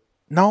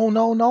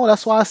 No.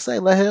 That's why I say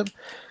let him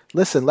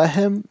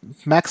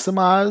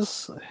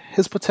maximize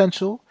his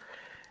potential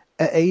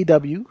at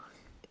AEW.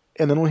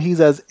 And then when he's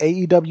as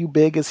AEW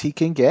big as he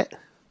can get,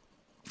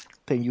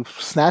 then you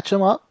snatch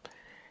him up,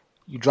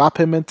 you drop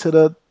him into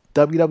the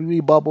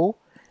WWE bubble,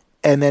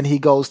 and then he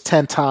goes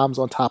 10 times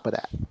on top of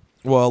that.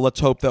 Well, let's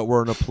hope that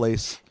we're in a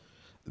place.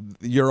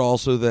 You're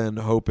also then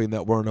hoping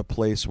that we're in a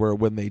place where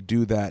when they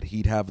do that,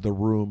 he'd have the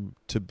room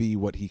to be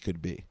what he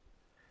could be.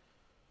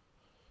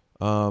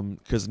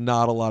 Because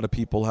not a lot of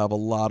people have a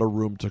lot of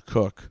room to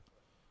cook.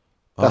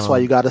 That's why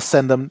you got to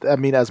send them. I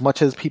mean, as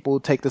much as people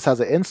take this as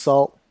an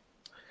insult,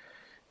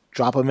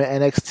 drop him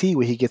in NXT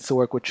where he gets to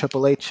work with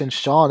Triple H and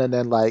Shawn and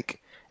then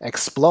like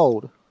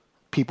explode.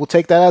 People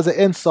take that as an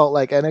insult,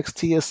 like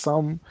NXT is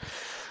something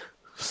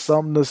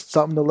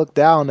to look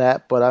down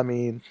at. But I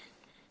mean,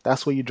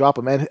 that's where you drop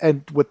him.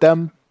 And with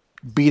them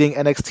beating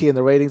NXT in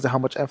the ratings and how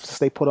much emphasis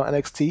they put on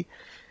NXT,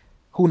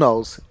 who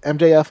knows?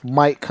 MJF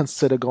might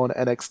consider going to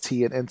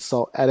NXT and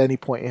insult at any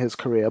point in his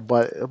career,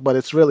 but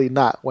it's really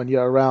not when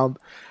you're around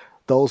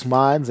those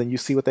minds and you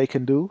see what they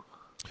can do.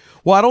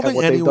 Well, I don't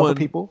think anyone.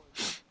 People.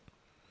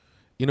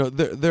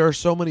 There are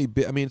so many.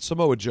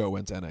 Samoa Joe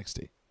went to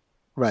NXT,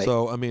 right?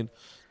 So I mean,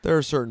 there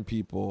are certain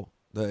people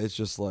that it's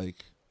just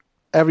like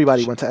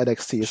everybody went to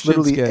NXT. It's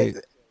literally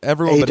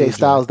everyone AJ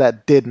Styles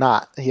that did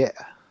not. Yeah.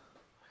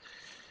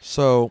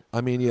 So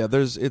I mean, yeah,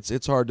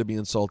 it's hard to be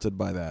insulted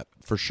by that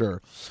for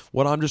sure.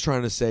 What I'm just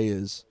trying to say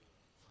is,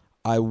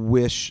 I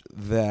wish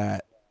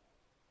that,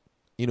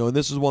 and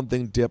this is one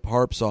thing Dip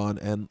harps on,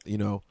 and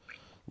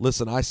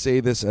listen, I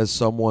say this as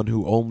someone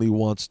who only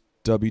wants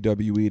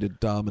WWE to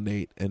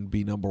dominate and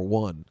be number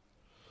one.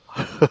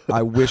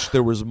 I wish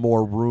there was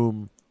more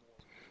room.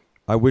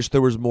 I wish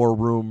there was more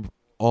room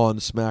on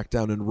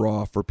SmackDown and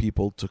Raw for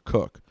people to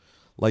cook.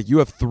 Like, you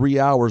have 3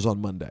 hours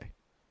on Monday.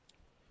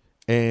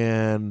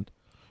 And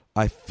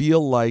I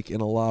feel like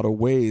in a lot of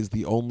ways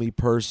the only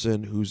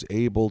person who's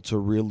able to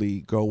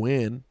really go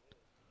in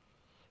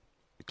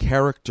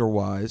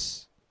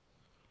character-wise,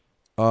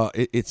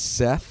 it's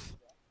Seth.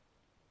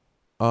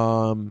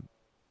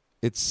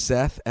 It's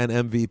Seth and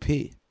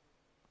MVP.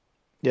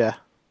 Yeah.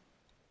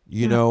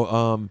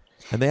 And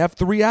they have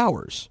 3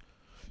 hours.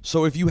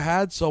 So if you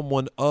had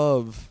someone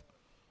of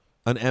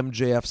an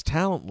MJF's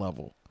talent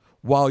level,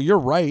 while you're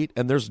right,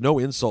 and there's no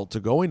insult to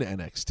going to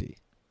NXT,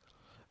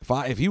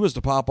 if he was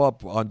to pop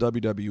up on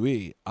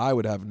WWE, I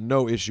would have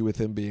no issue with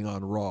him being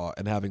on Raw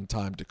and having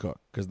time to cook,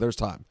 because there's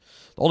time.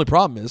 The only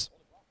problem is,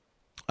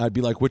 I'd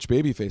be like, which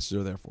baby faces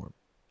are there for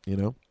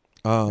him?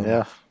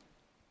 Yeah.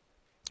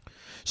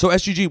 So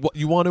SGG,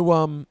 you want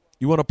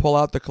to pull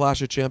out the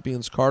Clash of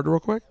Champions card real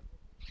quick?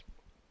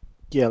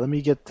 Yeah, let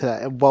me get to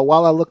that. Well,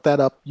 while I look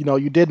that up,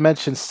 you did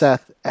mention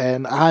Seth,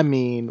 and I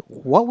mean,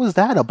 what was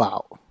that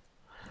about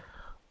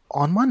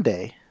on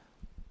Monday?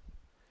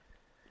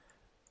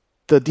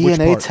 The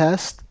DNA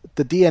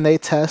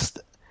test,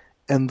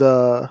 and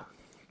the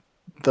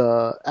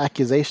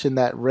accusation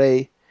that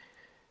Ray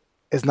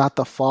is not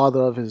the father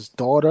of his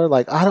daughter.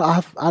 Like,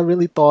 I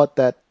really thought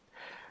that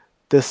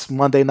this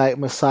Monday Night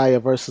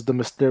Messiah versus the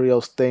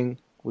Mysterios thing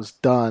was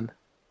done,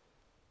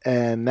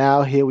 and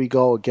now here we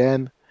go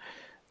again.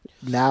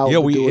 Now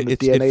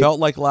it felt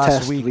like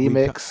last week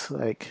remix.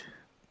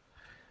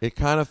 It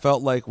kind of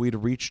felt like we'd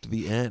reached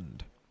the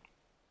end.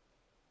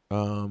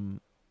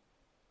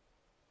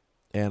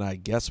 And I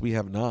guess we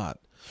have not.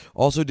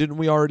 Also, didn't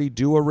we already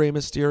do a Rey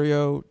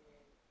Mysterio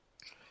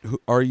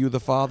Are You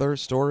the Father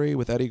story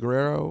with Eddie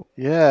Guerrero?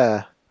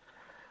 Yeah.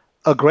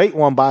 A great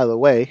one, by the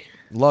way.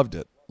 Loved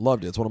it.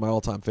 Loved it. It's one of my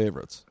all-time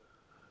favorites.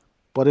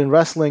 But in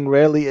wrestling,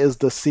 rarely is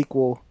the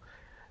sequel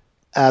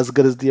as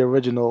good as the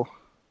original.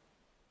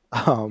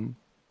 Although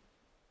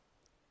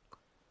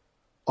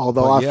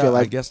But I yeah, feel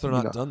like I guess they're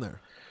not done there.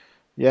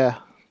 Yeah,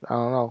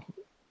 I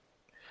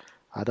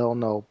don't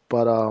know.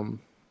 But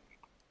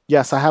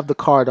yes, I have the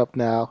card up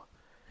now.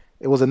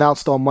 It was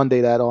announced on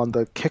Monday that on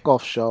the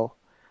kickoff show,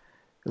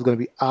 it's going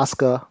to be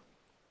Asuka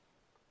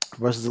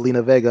versus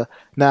Zelina Vega.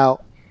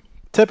 Now,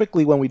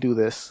 typically when we do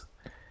this,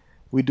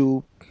 we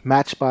do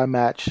match by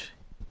match,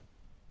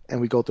 and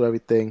we go through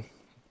everything.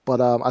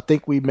 But I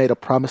think we made a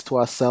promise to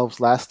ourselves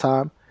last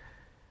time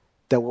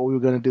that what we were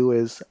going to do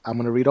is I'm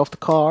going to read off the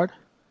card,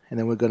 and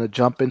then we're going to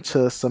jump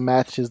into some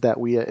matches that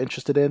we are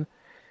interested in,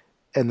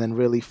 and then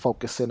really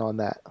focus in on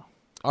that.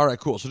 All right,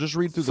 cool. So just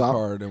read through the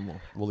card, and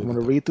we'll leave I'm it going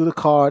to there. read through the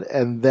card,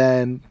 and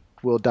then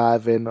we'll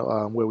dive in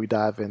where we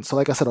dive in. So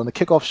like I said, on the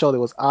kickoff show, there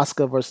was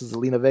Asuka versus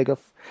Zelina Vega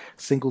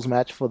singles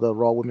match for the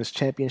Raw Women's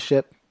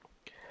Championship.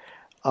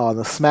 On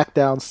the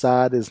SmackDown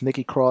side is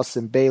Nikki Cross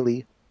and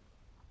Bayley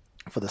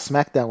for the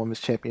SmackDown Women's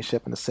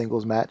Championship in the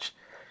singles match.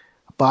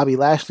 Bobby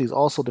Lashley is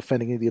also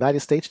defending the United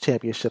States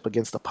Championship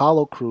against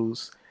Apollo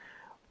Crews,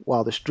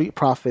 while the Street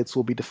Profits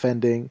will be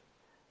defending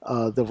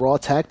the Raw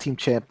Tag Team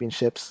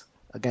Championships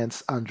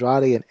against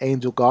Andrade and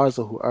Angel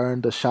Garza, who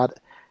earned a shot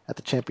at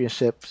the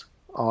championships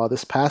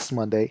this past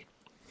Monday.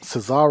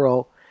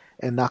 Cesaro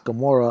and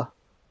Nakamura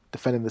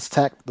defending the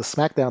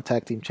SmackDown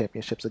Tag Team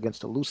Championships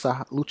against the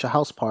Lucha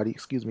House Party.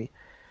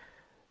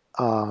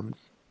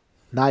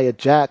 Nia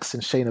Jax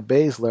and Shayna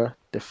Baszler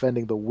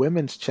defending the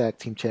Women's Tag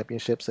Team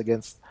Championships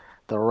against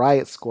the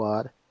Riot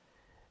Squad.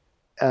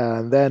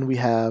 And then we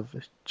have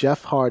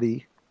Jeff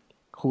Hardy,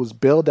 who is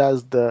billed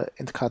as the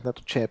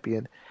Intercontinental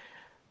Champion,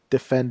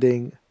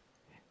 defending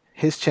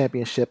his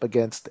championship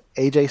against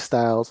AJ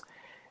Styles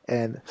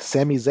and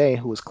Sami Zayn,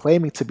 who is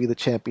claiming to be the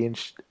champion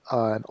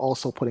and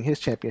also putting his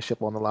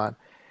championship on the line.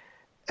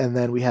 And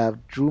then we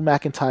have Drew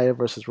McIntyre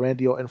versus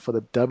Randy Orton for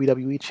the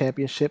WWE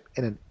Championship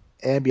in an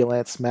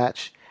ambulance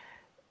match,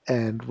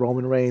 and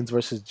Roman Reigns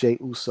versus Jey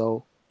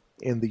Uso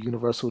in the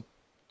Universal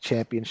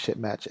Championship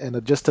match.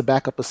 And just to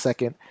back up a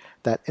second,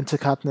 that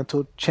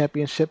Intercontinental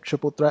Championship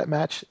triple threat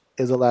match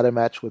is a ladder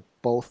match with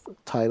both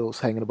titles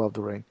hanging above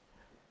the ring.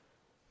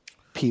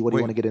 P, what do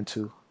you want to get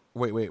into?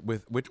 Wait,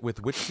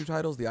 with which two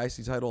titles? The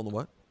IC title and the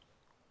what?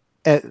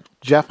 And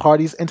Jeff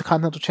Hardy's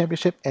Intercontinental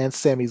Championship and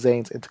Sami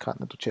Zayn's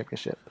Intercontinental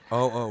Championship.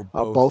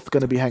 Both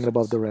going to be hanging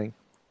above the ring.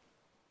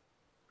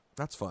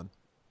 That's fun.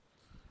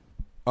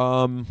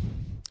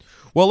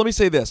 Well, let me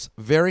say this.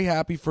 Very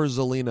happy for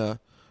Zelina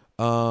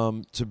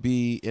to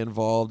be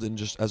involved in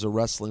just as a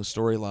wrestling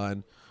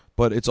storyline,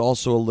 but it's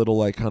also a little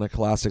like kind of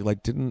classic. Like,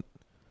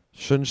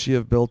 shouldn't she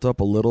have built up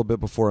a little bit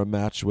before a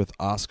match with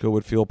Asuka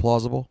would feel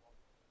plausible?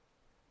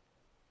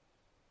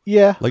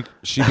 Yeah. Like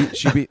she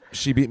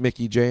beat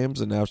Mickie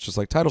James, and now it's just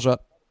like title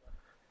shot.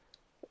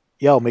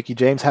 Yo, Mickie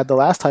James had the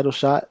last title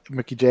shot.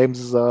 Mickie James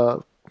is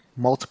a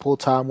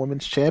multiple-time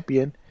women's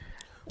champion.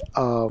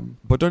 But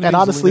don't you think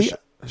honestly, Zelina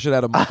should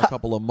add a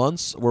couple of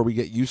months where we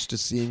get used to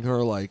seeing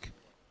her like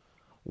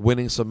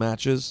winning some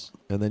matches,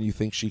 and then you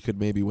think she could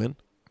maybe win?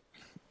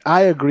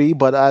 I agree,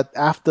 but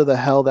after the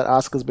hell that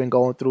Asuka's been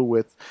going through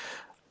with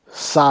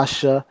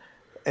Sasha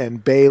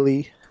and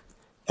Bayley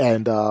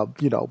and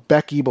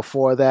Becky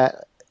before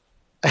that,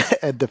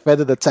 and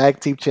defended the tag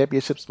team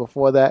championships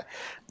before that,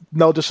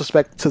 no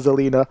disrespect to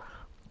Zelina,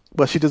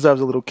 but she deserves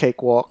a little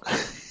cakewalk.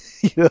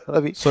 You know what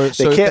I mean? So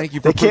they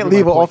can't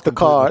leave her off the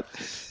card.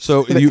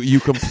 So you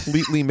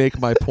completely make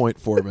my point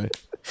for me.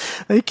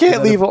 They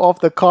can't leave her off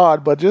the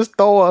card, but just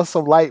throw her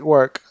some light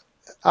work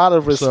out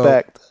of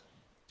respect.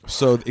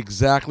 So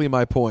exactly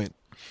my point.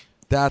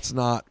 That's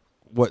not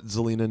what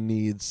Zelina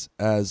needs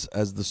as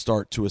the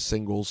start to a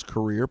singles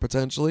career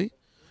potentially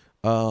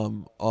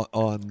on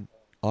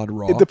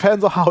Raw. It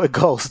depends on how it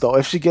goes, though.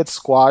 If she gets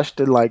squashed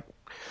and like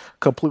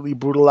completely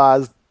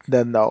brutalized,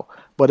 then no.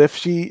 But if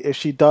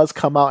she does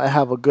come out and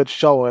have a good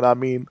showing, I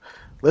mean,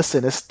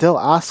 listen, it's still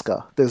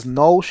Asuka. There's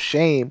no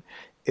shame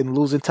in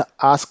losing to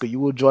Asuka. You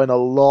will join a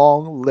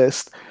long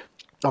list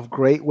of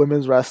great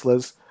women's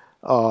wrestlers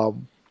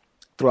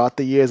throughout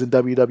the years in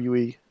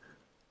WWE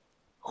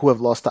who have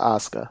lost to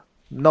Asuka.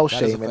 No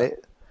shame in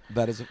it.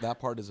 That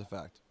part is a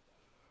fact.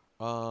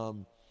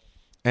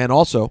 And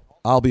also,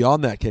 I'll be on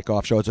that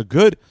kickoff show. It's a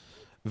good,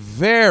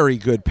 very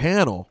good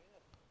panel,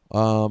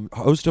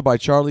 hosted by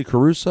Charlie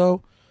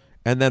Caruso,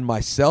 and then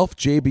myself,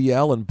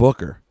 JBL, and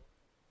Booker.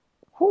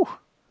 Whew.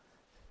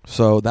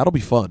 So that'll be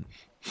fun.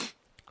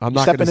 I'm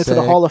not stepping into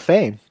the Hall of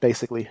Fame,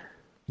 basically.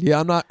 Yeah,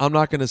 I'm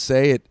not going to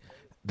say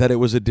that it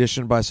was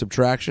addition by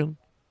subtraction,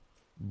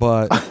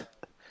 but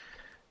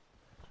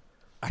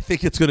I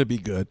think it's going to be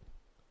good.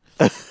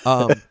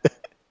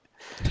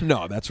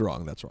 No, that's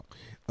wrong. That's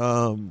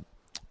wrong.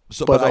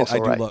 But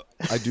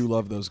I do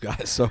love those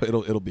guys, so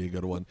it'll be a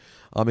good one.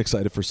 I'm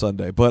excited for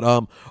Sunday. But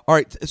all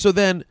right, so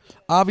then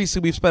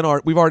obviously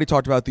we've already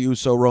talked about the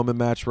Uso Roman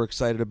match. We're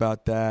excited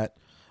about that.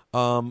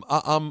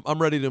 I'm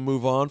ready to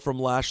move on from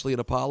Lashley and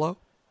Apollo.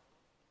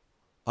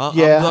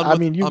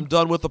 I'm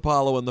done with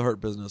Apollo and the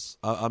Hurt Business.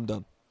 I'm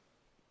done.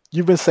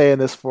 You've been saying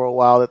this for a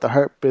while that the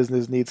Hurt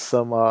Business needs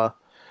some,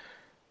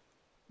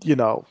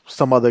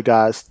 some other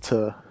guys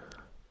to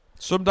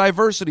some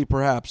diversity,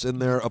 perhaps, in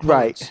their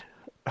opponents.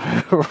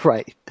 Right,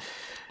 right.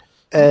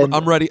 And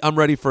I'm ready. I'm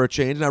ready for a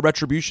change. Now,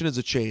 Retribution is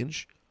a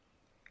change.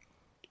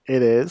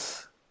 It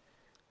is,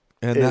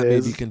 and that may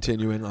be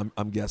continuing.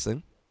 I'm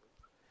guessing.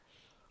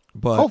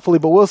 But hopefully,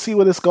 but we'll see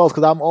where this goes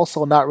because I'm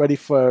also not ready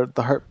for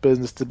the Hurt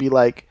Business to be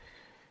like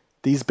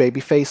these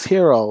babyface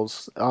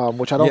heroes,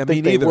 which I don't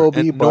think they will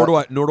be.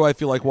 Nor do I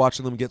feel like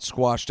watching them get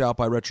squashed out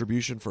by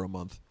Retribution for a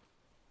month.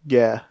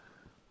 Yeah,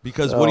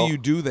 because what do you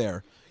do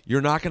there?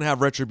 You're not going to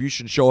have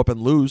Retribution show up and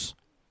lose.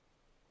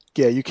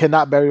 Yeah, you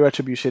cannot bury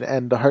Retribution,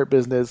 and the Hurt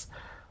Business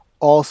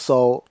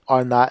also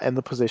are not in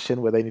the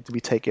position where they need to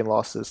be taking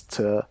losses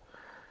to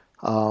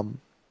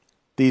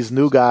these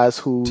new guys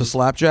who to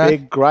Slapjack,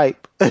 big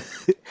gripe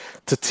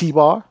to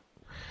T-Bar.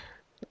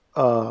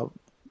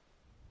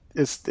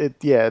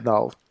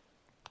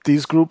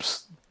 These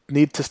groups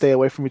need to stay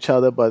away from each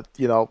other, but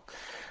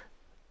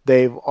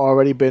they've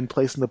already been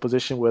placed in the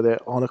position where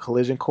they're on a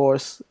collision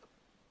course.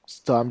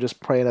 So I'm just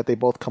praying that they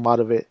both come out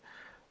of it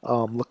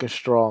looking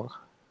strong,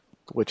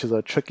 which is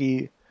a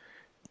tricky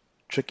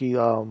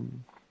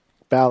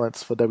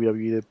balance for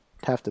WWE to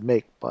have to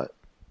make. But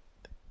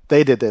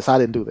they did this. I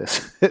didn't do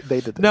this.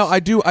 They did this. Now I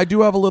do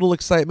have a little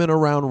excitement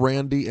around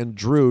Randy and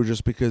Drew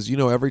just because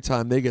every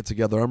time they get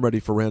together, I'm ready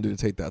for Randy to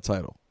take that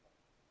title.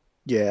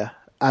 Yeah,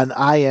 and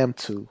I am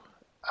too.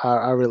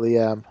 I really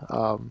am.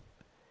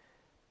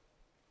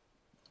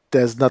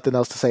 There's nothing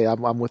else to say.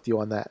 I'm with you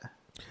on that.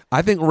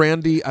 I think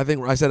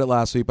I said it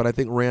last week, but I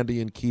think Randy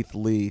and Keith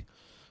Lee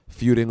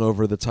feuding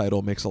over the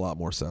title makes a lot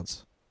more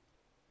sense.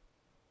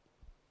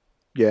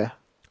 Yeah.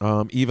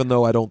 Even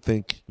though I don't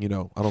think you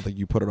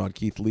put it on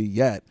Keith Lee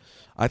yet.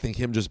 I think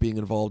him just being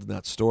involved in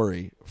that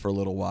story for a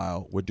little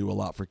while would do a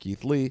lot for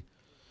Keith Lee.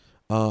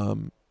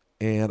 And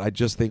I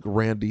just think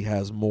Randy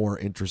has more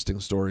interesting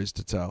stories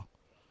to tell.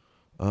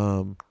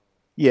 Again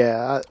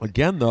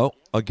though,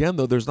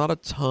 there's not a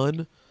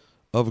ton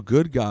of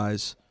good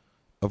guys,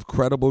 of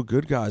credible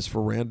good guys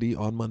for Randy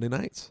on Monday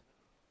nights.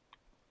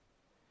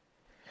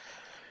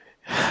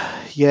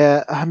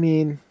 Yeah, I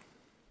mean,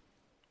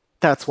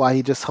 that's why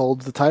he just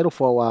holds the title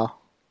for a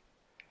while.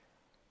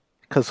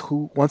 Because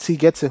once he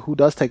gets it, who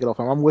does take it off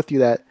him? I'm with you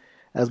that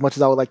as much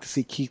as I would like to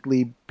see Keith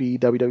Lee be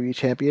WWE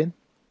champion,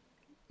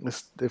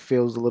 it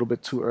feels a little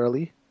bit too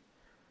early.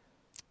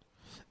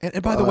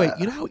 And by the way,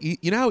 you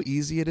know how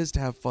easy it is to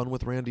have fun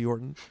with Randy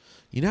Orton?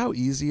 You know how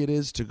easy it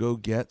is to go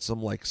get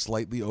some like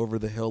slightly over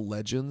the hill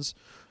legends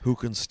who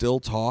can still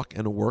talk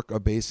and work a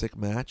basic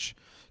match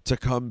to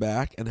come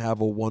back and have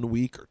a 1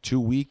 week or 2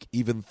 week,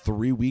 even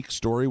 3 week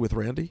story with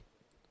Randy?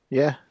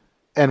 Yeah.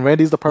 And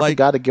Randy's the perfect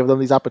guy to give them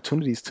these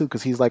opportunities too,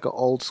 because he's like an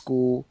old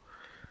school,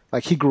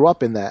 like he grew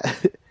up in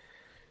that.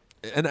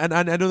 and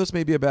I know this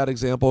may be a bad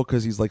example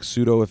because he's like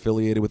pseudo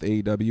affiliated with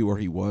AEW, or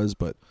he was,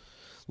 but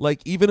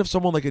like even if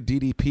someone like a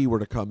DDP were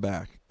to come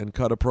back and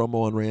cut a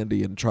promo on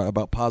Randy and try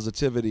about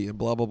positivity and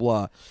blah blah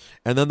blah,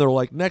 and then they're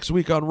like, next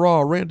week on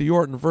Raw, Randy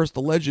Orton versus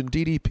the legend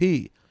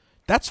DDP.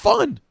 That's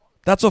fun.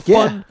 That's a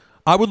fun. Yeah.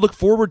 I would look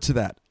forward to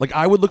that. Like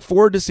I would look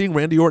forward to seeing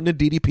Randy Orton and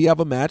DDP have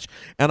a match,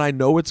 and I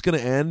know it's going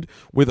to end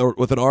with an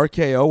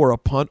RKO or a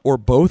punt or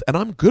both, and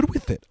I'm good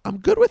with it.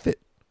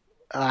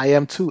 I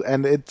am too,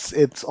 and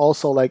it's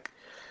also like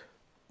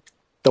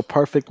the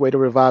perfect way to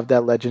revive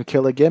that legend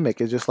killer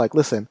gimmick. Is just like,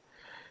 listen,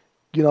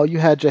 you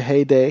had your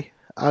heyday.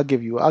 I'll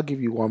give you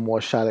one more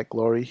shot at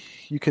glory.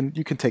 You can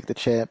take the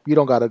champ. You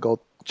don't got to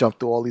go jump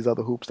through all these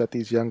other hoops that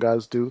these young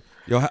guys do.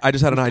 I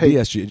just had an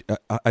idea,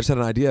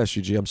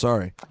 SGG. I'm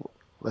sorry.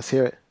 Let's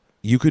hear it.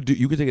 You could take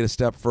it a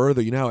step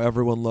further. You know how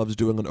everyone loves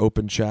doing an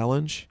open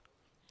challenge?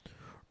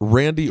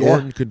 Randy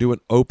Orton could do an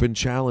open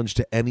challenge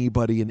to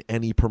anybody in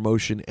any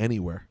promotion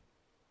anywhere.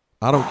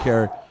 I don't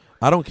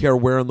care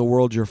where in the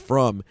world you're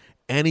from.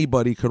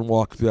 Anybody can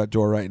walk through that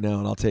door right now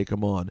and I'll take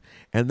them on.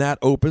 And that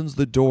opens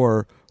the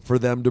door for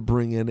them to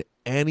bring in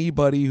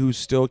anybody who's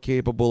still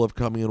capable of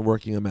coming and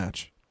working a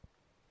match.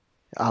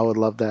 I would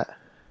love that.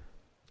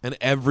 And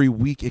every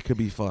week it could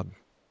be fun.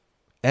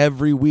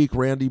 Every week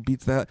Randy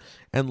beats that,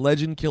 and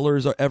Legend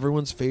Killers are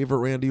everyone's favorite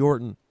Randy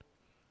Orton.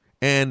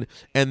 And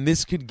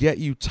this could get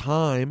you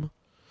time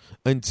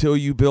until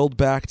you build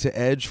back to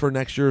Edge for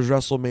next year's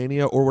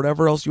WrestleMania or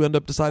whatever else you end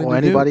up deciding to do. Or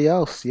anybody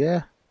else,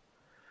 yeah.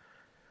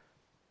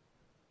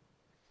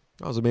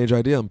 That was a major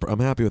idea. I'm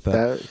happy with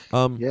that.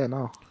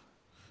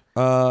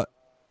 That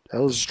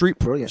was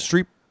brilliant.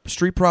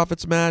 Street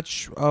Profits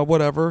match,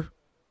 whatever.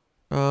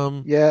 I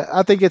love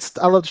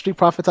the Street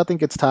Profits. I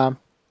think it's time.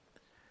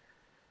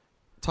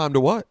 Time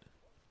to what?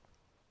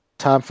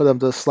 Time for them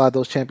to slide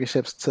those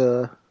championships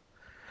to...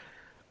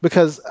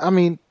 Because, I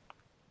mean,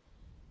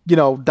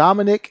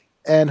 Dominic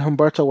and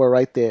Humberto were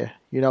right there.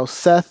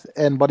 Seth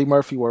and Buddy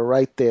Murphy were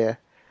right there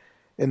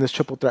in this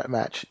triple threat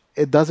match.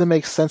 It doesn't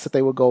make sense that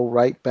they would go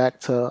right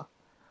back to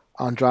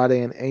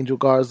Andrade and Angel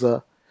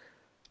Garza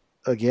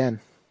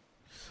again.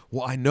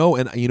 Well, I know,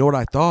 and you know what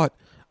I thought?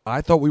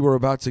 I thought we were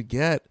about to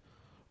get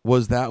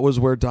was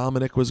where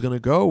Dominic was going to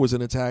go, was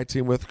in a tag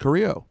team with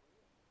Carrillo.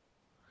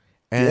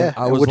 And Yeah,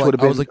 I was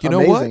like, you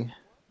know amazing. what?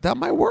 That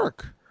might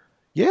work.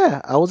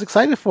 Yeah, I was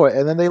excited for it,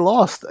 and then they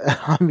lost.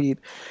 I mean,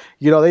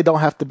 they don't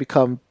have to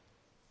become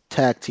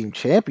tag team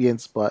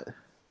champions, but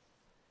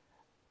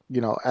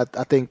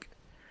I think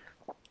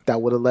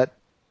that would have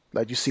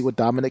let you see what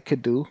Dominic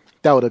could do.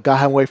 That would have got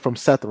him away from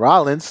Seth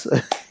Rollins.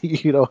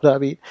 You know what I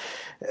mean?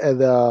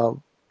 And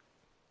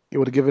it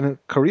would have given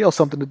Carrillo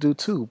something to do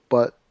too.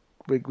 But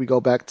we go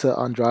back to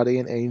Andrade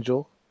and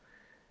Angel,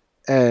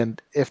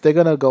 and if they're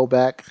gonna go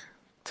back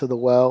to the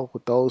well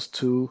with those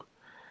two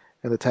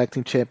and the tag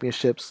team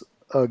championships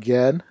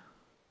again,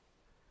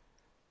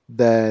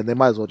 then they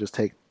might as well just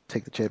take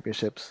the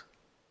championships,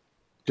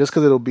 just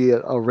because it'll be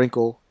a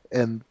wrinkle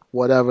in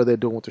whatever they're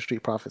doing with the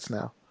Street Profits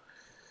now.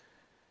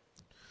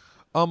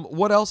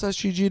 What else,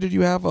 SGG, did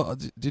you have?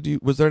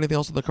 Was there anything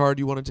else on the card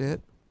you wanted to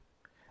hit?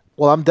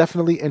 Well, I'm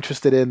definitely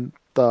interested in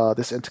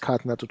this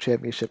Intercontinental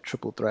Championship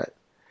triple threat.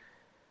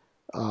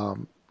 I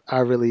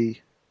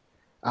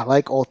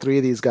like all three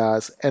of these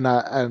guys,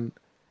 and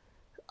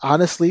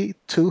honestly,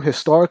 too,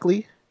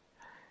 historically,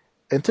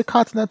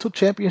 Intercontinental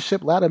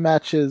Championship ladder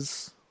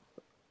matches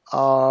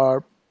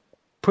are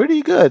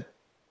pretty good.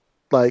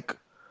 Like,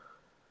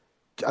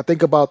 I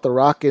think about The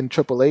Rock and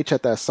Triple H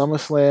at that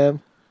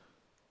SummerSlam.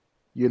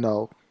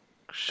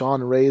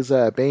 Shawn and Razor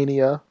at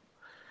Mania.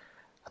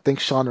 I think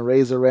Shawn and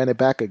Razor ran it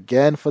back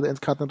again for the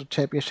Intercontinental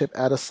Championship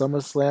at a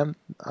SummerSlam,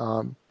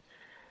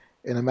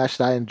 in a match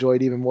that I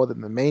enjoyed even more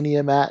than the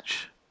Mania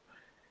match.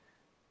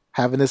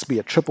 Having this be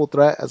a triple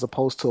threat as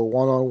opposed to a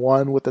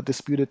one-on-one with a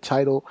disputed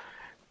title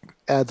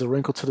adds a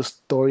wrinkle to the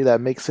story that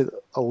makes it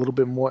a little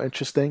bit more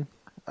interesting.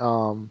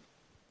 And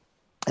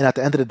at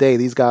the end of the day,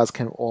 these guys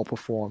can all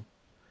perform.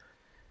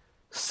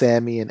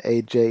 Sammy and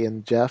AJ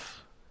and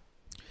Jeff.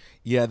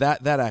 Yeah,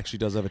 that actually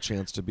does have a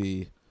chance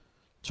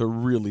to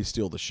really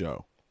steal the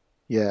show.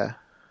 Yeah.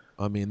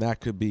 I mean, that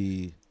could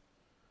be...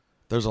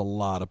 There's a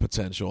lot of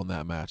potential in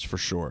that match, for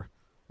sure.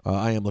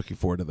 I am looking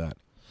forward to that.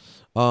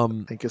 I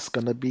think it's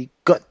going to be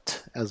good,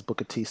 as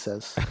Booker T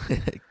says.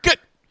 Good!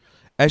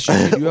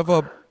 SG, do you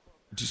have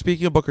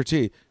speaking of Booker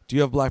T, do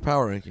you have Black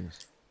Power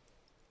rankings?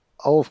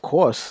 Oh, of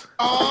course.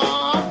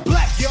 I'm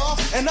black, y'all,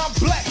 and I'm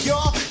black,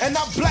 y'all, and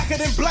I'm blacker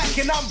than black,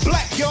 and I'm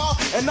black, y'all,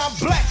 and I'm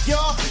black,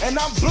 y'all, and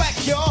I'm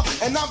black, y'all,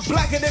 and I'm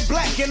blacker than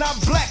black, and I'm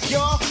black,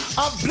 y'all.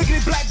 I'm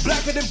blickety black,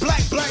 blacker than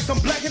black, I'm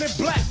blacker than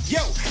black,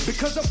 yo,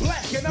 because I'm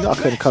black, and I'm I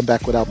couldn't come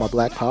back without my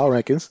Black Power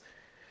rankings.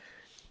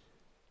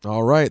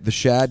 All right, the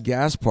Shad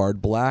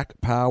Gaspard Black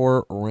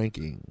Power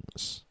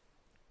rankings.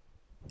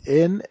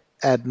 In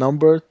at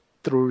number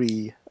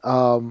 3.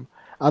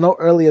 I know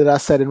earlier that I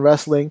said in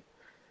wrestling,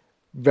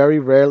 very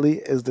rarely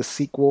is the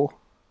sequel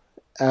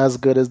as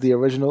good as the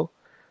original.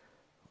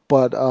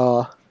 But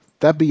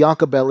that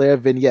Bianca Belair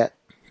vignette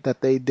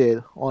that they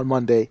did on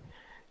Monday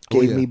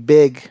gave me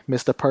big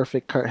Mr.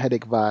 Perfect Kurt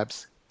Hennig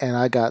vibes. And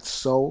I got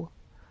so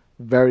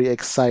very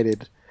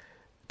excited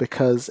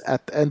because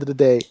at the end of the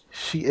day,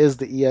 she is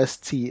the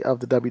EST of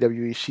the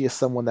WWE. She is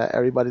someone that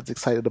everybody's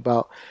excited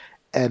about.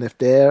 And if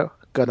they're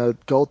going to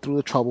go through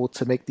the trouble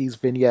to make these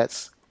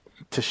vignettes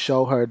to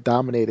show her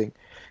dominating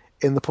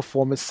in the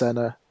Performance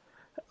Center,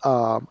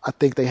 I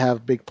think they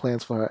have big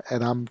plans for her,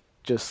 and I'm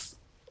just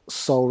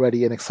so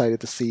ready and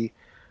excited to see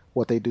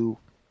what they do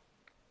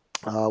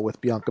with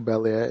Bianca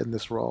Belair in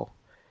this role.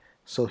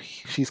 So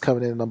she's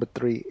coming in at number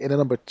 3. And at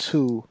number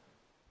 2,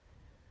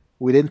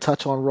 we didn't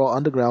touch on Raw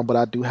Underground, but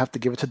I do have to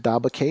give it to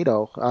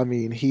Dabba-Kato. I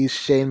mean, he's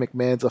Shane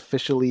McMahon's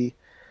officially.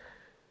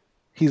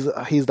 He's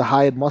the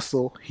hired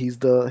muscle. He's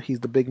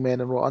the big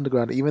man in Raw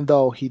Underground. Even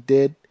though he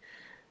did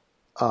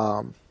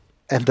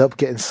end up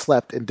getting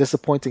slept in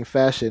disappointing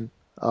fashion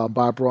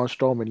by Braun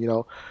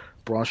Strowman.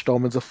 Braun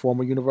Strowman's a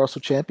former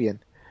Universal Champion.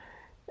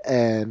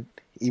 And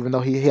even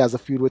though he has a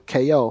feud with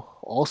KO,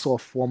 also a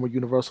former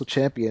Universal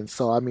Champion.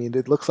 So, I mean,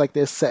 it looks like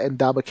they're setting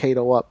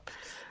Dabba-Kato up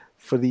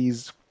for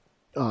these,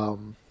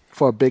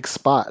 for a big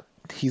spot.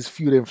 He's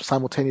feuding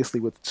simultaneously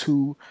with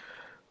 2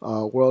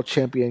 world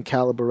champion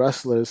caliber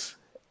wrestlers.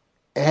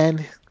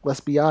 And let's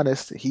be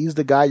honest, he's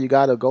the guy you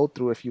got to go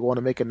through if you want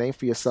to make a name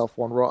for yourself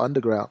on Raw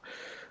Underground.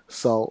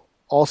 So,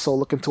 also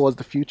looking towards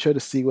the future to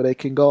see where they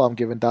can go, I'm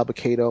giving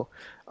Dabba-Kato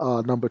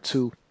number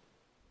 2.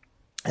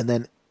 And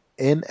then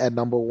in at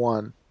number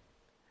 1,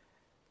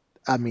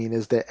 I mean,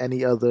 is there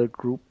any other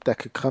group that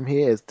could come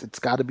here? It's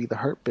got to be the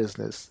Hurt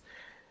Business.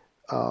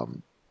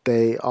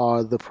 They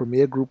are the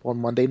premier group on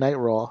Monday Night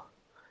Raw.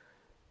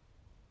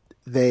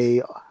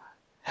 They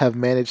have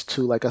managed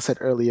to, like I said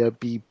earlier,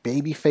 be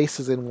baby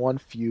faces in one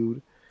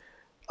feud,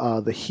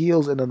 the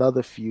heels in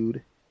another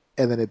feud,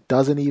 and then it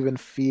doesn't even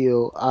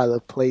feel out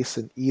of place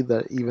in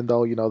either, even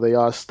though, they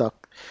are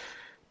stuck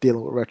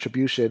dealing with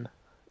Retribution.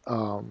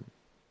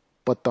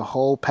 But the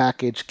whole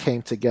package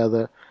came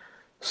together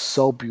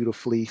so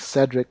beautifully.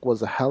 Cedric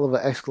was a hell of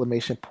an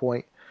exclamation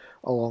point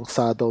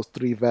alongside those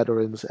 3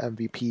 veterans,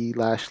 MVP,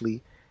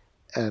 Lashley,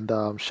 and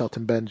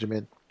Shelton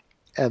Benjamin.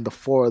 And the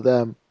 4 of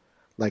them,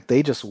 like,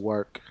 they just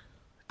work.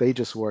 They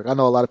just work. I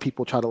know a lot of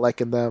people try to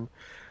liken them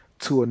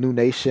to a New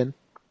Nation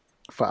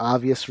for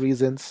obvious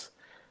reasons,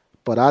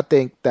 but I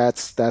think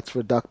that's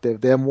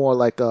reductive. They're more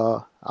like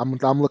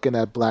I'm looking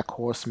at Black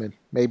Horseman,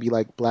 maybe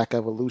like Black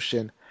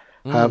Evolution,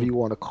 however you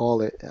want to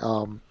call it.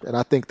 And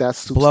I think that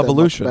suits them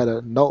much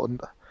better. No,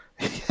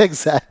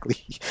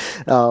 exactly.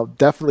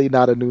 Definitely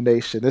not a New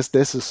Nation.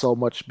 This is so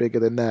much bigger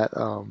than that.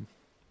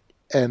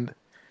 And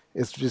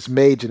it's just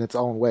mage in its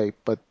own way.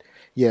 But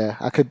yeah,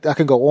 I could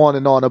go on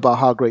and on about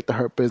how great the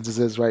Hurt Business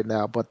is right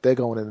now, but they're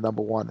going in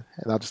number one,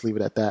 and I'll just leave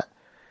it at that.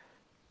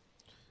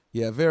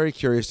 Yeah, very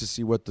curious to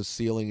see what the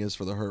ceiling is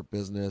for the Hurt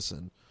Business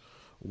and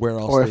where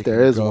else or they if there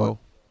can is go. one.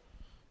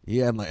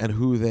 Yeah,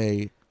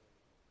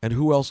 and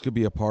who else could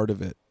be a part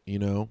of it, you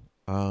know?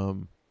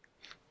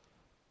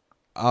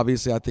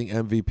 Obviously I think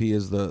MVP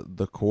is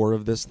the core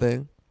of this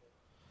thing.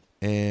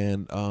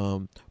 And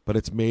but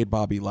it's made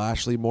Bobby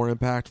Lashley more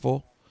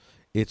impactful.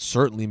 It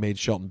certainly made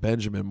Shelton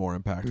Benjamin more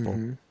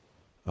impactful.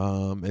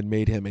 And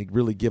made him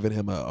really given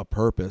him a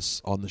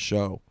purpose on the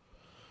show.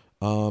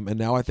 And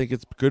now I think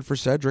it's good for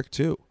Cedric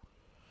too.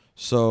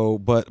 So,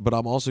 but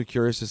I'm also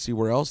curious to see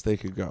where else they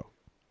could go.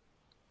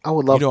 I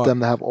would love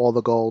them to have all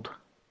the gold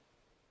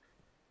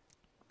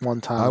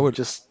one time. I would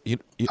just.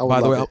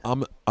 By the way,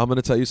 I'm going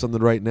to tell you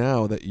something right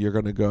now that you're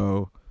going to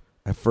go.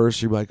 At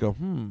first, you might go,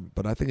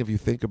 but I think if you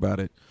think about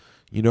it,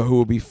 you know who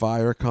will be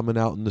fire coming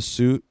out in the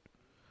suit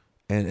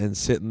and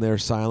sitting there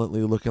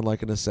silently looking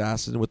like an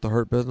assassin with the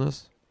Hurt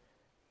Business?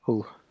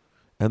 Who?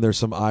 And there's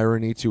some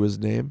irony to his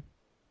name.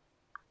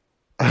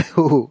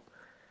 Who?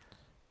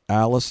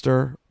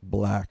 Aleister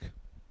Black.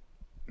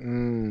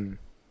 He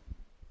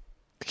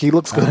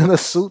looks good in a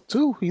suit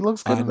too. He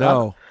looks good. I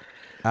know.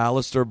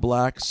 Aleister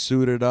Black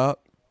suited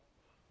up,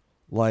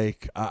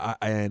 like,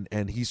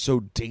 and he's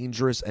so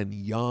dangerous and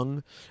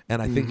young,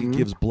 and I think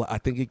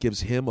it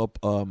gives him a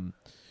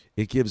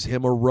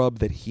rub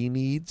that he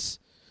needs,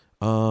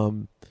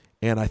 and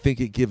I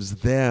think it gives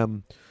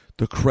them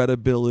the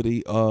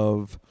credibility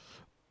of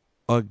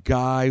a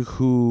guy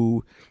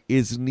who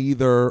is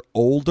neither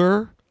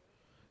older.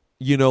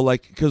 You know,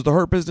 like, because the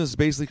Hurt Business is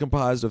basically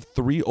comprised of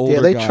three older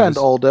guys. Yeah, they trend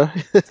older.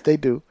 They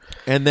do.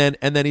 And then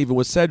even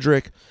with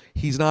Cedric,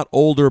 he's not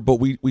older, but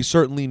we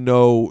certainly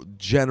know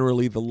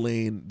generally the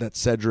lane that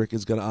Cedric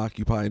is going to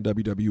occupy in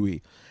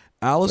WWE.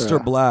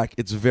 Aleister Black,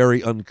 it's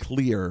very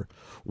unclear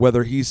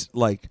whether he's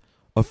like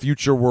a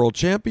future world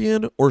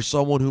champion or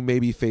someone who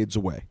maybe fades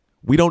away.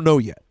 We don't know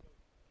yet.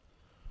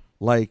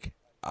 Like,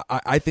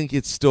 I think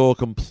it's still a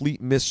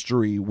complete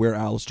mystery where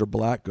Aleister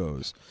Black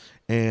goes.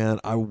 And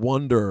I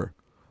wonder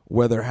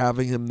whether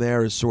having him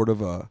there is sort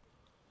of a,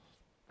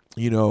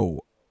 you know,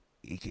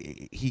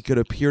 he could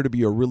appear to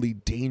be a really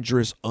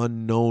dangerous,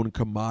 unknown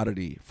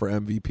commodity for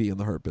MVP in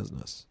the Hurt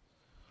Business.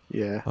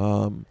 Yeah.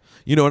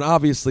 You know, and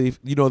obviously,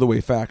 you know the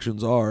way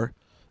factions are.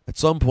 At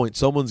some point,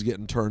 someone's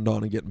getting turned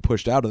on and getting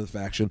pushed out of the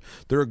faction.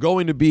 There are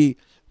going to be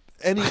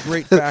any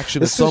great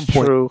faction at some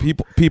point. True.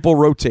 People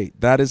rotate.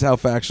 That is how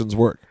factions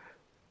work.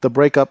 The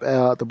breakup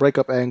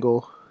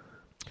angle.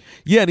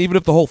 Yeah, and even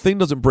if the whole thing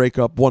doesn't break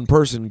up, one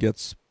person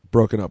gets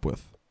broken up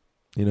with.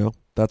 You know,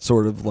 that's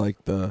sort of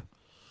like the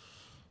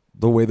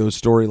way those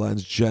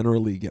storylines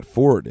generally get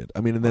forwarded.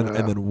 I mean, and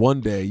then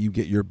one day you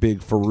get your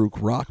big Farouk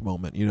Rock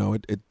moment. You know,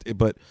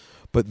 but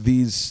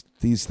these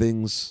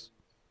things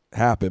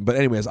happen. But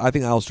anyways, I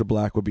think Aleister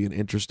Black would be an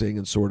interesting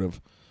and sort of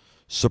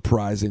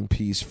surprising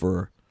piece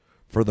for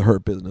the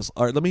Hurt Business.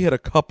 All right, let me hit a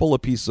couple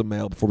of pieces of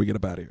mail before we get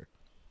up out of here.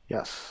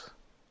 Yes.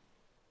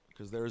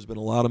 Because there's been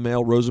a lot of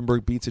mail.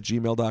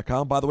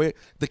 RosenbergBeats@gmail.com. By the way,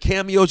 the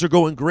cameos are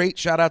going great.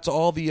 Shout out to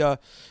all the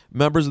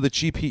members of the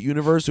Cheap Heat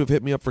universe who have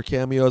hit me up for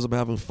cameos. I'm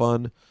having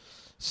fun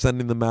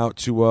sending them out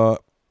to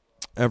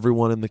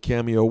everyone in the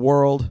cameo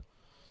world.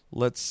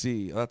 Let's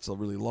see. That's a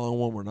really long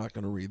one. We're not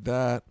going to read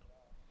that.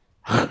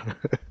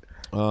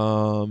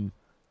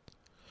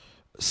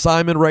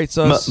 Simon writes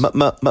us,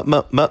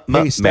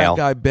 hey, Stat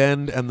Guy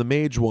Ben and the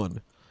Mage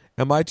One.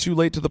 Am I too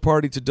late to the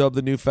party to dub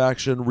the new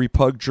faction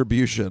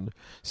Retribution?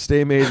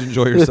 Stay mage,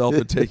 enjoy yourself,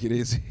 and take it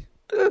easy.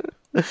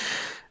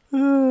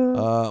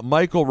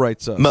 Michael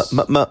writes us.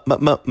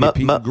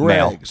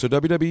 Greg. So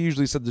WWE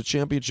usually sends the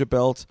championship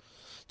belt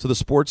to the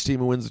sports team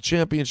who wins the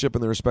championship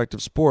in their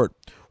respective sport.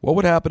 What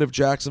would happen if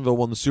Jacksonville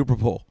won the Super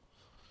Bowl?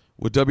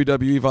 Would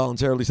WWE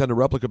voluntarily send a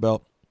replica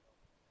belt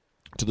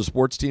to the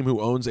sports team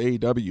who owns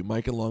AEW,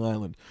 Mike in Long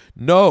Island?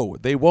 No,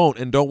 they won't,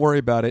 and don't worry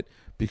about it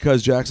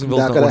because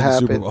Jacksonville's not winning the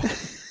Super Bowl.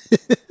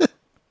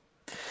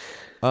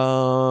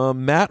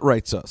 Matt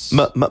writes us.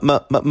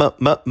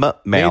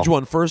 Mage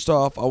One. First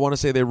off, I want to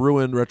say they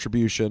ruined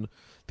Retribution.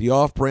 The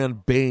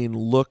off-brand Bane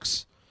look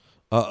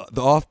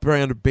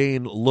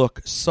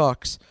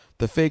sucks.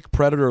 The fake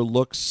Predator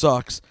look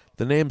sucks.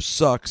 The name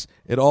sucks.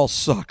 It all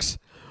sucks.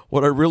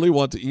 What I really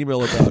want to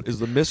email about is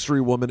the mystery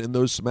woman in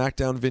those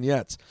SmackDown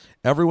vignettes.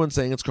 Everyone's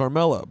saying it's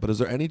Carmella, but is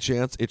there any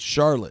chance it's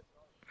Charlotte?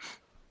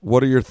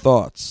 What are your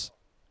thoughts?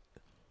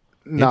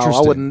 No,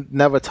 I would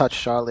never touch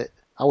Charlotte.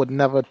 I would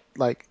never,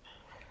 like...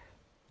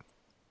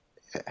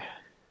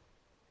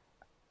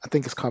 I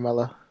think it's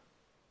Carmella.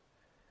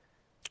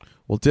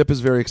 Well, Dip is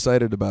very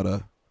excited about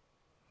a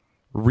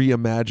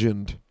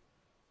reimagined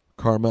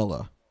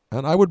Carmella,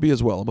 and I would be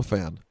as well. I'm a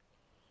fan.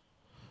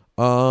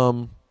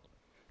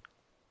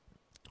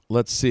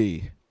 Let's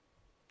see.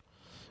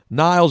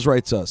 Niles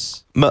writes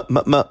us.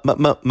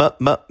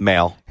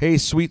 Mail. Hey,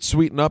 sweet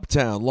in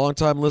Uptown.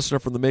 Longtime listener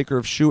from the maker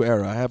of Shoe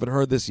Era. I haven't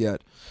heard this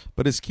yet.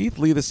 But is Keith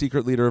Lee the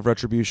secret leader of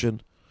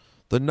Retribution?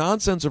 The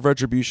nonsense of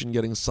Retribution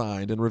getting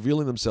signed and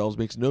revealing themselves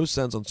makes no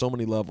sense on so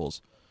many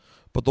levels.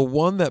 But the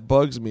one that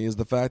bugs me is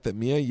the fact that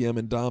Mia Yim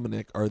and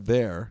Dominic are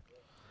there,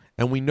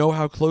 and we know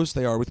how close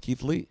they are with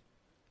Keith Lee.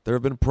 There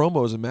have been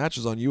promos and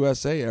matches on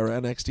USA Era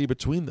NXT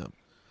between them.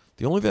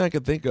 The only thing I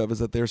can think of is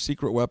that they're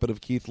secret weapon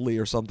of Keith Lee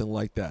or something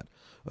like that,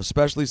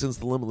 especially since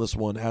the Limitless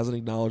One hasn't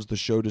acknowledged the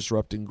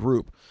show-disrupting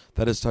group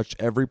that has touched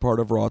every part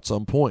of Raw at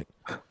some point.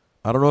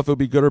 I don't know if it would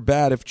be good or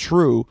bad if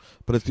true,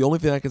 but it's the only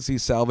thing I can see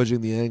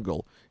salvaging the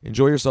angle.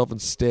 Enjoy yourself and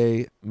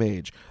stay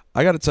mage.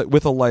 I got to tell you,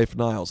 with a life,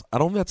 Niles, I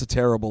don't think that's a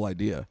terrible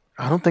idea.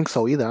 I don't think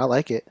so either. I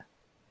like it.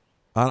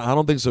 I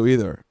don't think so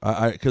either.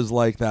 Because,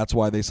 like, that's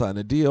why they signed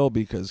a deal,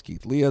 because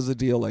Keith Lee has a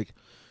deal. Like,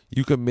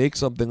 you can make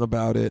something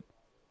about it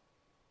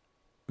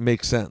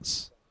make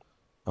sense.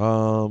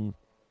 Robert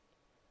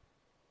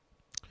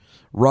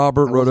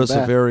wrote us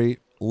a very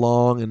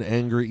long and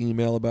angry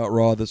email about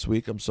Raw this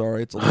week. I'm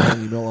sorry. It's a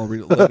long email. I'll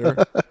read it later.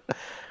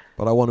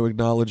 But I want to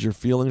acknowledge your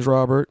feelings,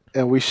 Robert.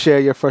 And we share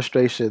your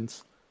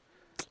frustrations.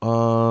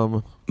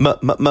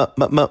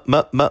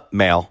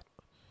 Mail.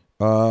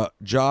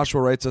 Joshua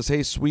writes us,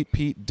 hey, Sweet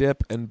Pete,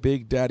 Dip, and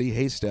Big Daddy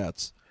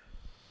Haystats.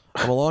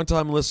 I'm a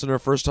long-time listener,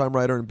 first-time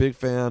writer, and big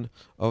fan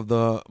of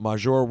the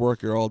major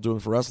work you're all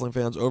doing for wrestling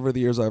fans. Over the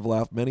years, I've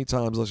laughed many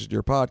times listening to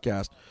your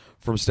podcast,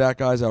 from Stat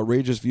Guy's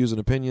outrageous views and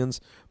opinions,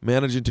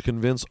 managing to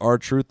convince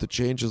R-Truth to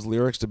change his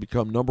lyrics to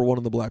become number one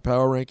in the Black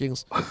Power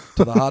rankings,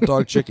 to the Hot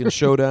Dog Chicken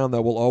Showdown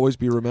that will always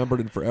be remembered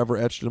and forever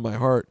etched in my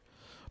heart.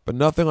 But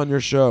nothing on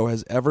your show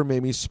has ever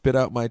made me spit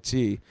out my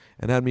tea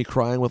and had me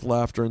crying with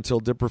laughter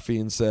until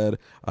Dipperfiend said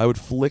I would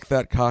flick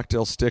that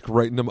cocktail stick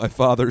right into my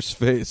father's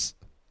face.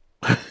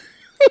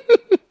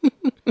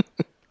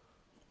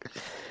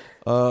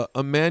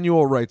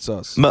 Emmanuel writes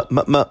us. Mail.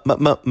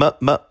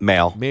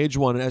 Mage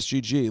 1 and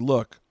SGG.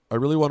 Look, I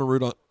really want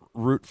to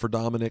root for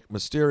Dominic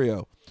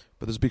Mysterio,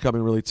 but this is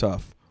becoming really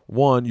tough.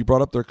 One, you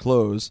brought up their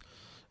clothes,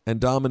 and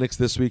Dominic's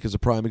this week is a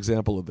prime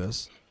example of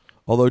this.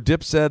 Although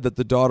Dip said that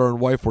the daughter and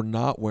wife were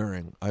not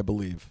wearing, I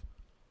believe,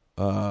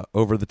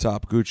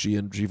 over-the-top Gucci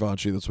and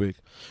Givenchy this week.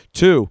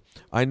 Two,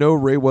 I know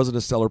Ray wasn't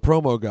a stellar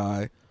promo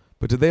guy,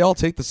 but did they all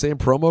take the same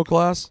promo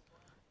class?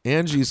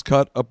 Angie's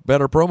cut a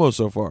better promo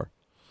so far.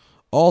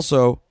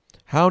 Also,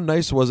 how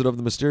nice was it of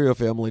the Mysterio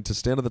family to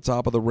stand at the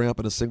top of the ramp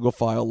in a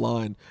single-file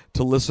line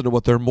to listen to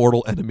what their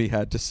mortal enemy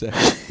had to say?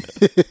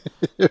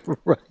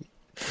 Right.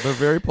 They're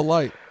very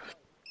polite.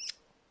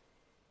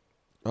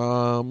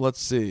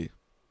 Let's see.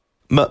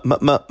 Mail.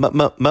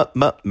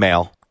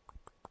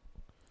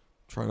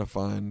 Trying to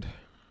find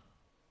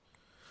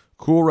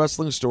cool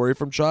wrestling story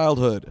from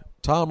childhood.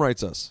 Tom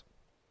writes us.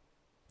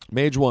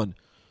 Mage 1.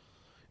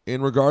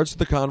 In regards to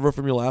the convo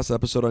from your last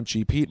episode on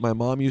Cheap Heat, my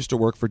mom used to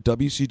work for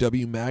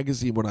WCW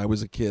Magazine when I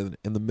was a kid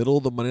in the middle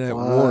of the Monday Night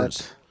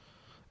Wars.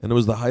 And it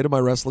was the height of my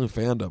wrestling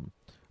fandom.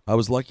 I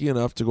was lucky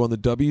enough to go on the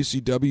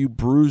WCW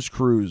Bruise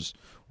Cruise,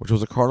 which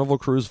was a carnival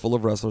cruise full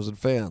of wrestlers and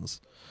fans.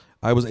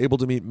 I was able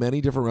to meet many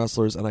different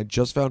wrestlers, and I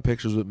just found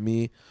pictures with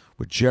me,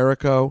 with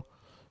Jericho,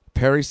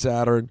 Perry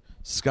Saturn,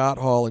 Scott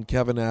Hall, and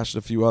Kevin Nash,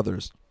 and a few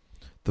others.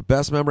 The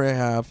best memory I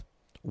have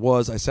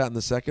was I sat in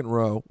the second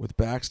row with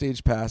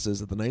backstage passes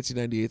at the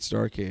 1998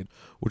 Starrcade,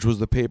 which was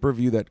the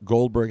pay-per-view that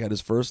Goldberg had his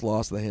first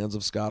loss at the hands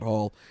of Scott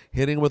Hall,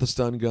 hitting with a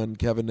stun gun.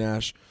 Kevin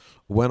Nash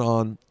went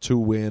on to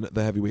win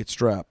the heavyweight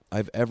strap. I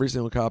have every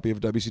single copy of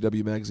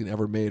WCW Magazine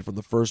ever made, from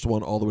the first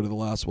one all the way to the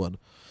last one.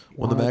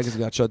 When the magazine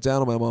got shut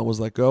down and my mom was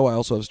let go, I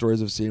also have stories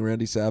of seeing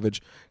Randy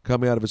Savage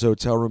coming out of his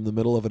hotel room in the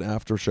middle of an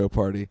after-show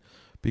party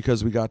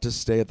because we got to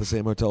stay at the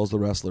same hotel as the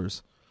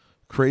wrestlers.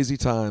 Crazy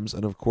times,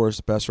 and of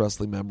course, best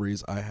wrestling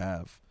memories I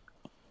have.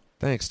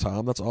 Thanks,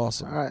 Tom. That's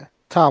awesome. All right,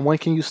 Tom. When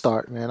can you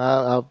start, man?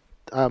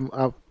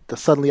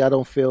 Suddenly I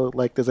don't feel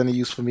like there's any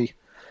use for me.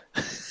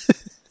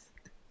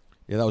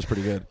 Yeah, that was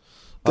pretty good.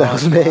 That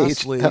was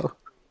Mage.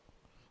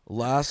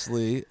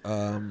 Lastly,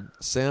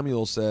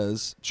 Samuel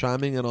says,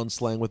 chiming in on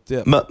slang with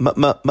Dip. Mail.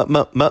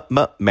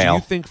 Do you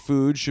think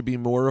food should be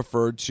more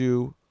referred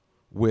to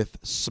with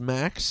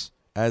smacks,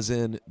 as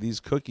in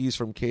these cookies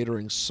from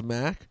catering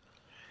smack,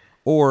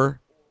 or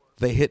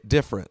they hit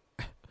different?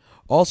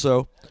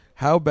 Also,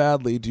 how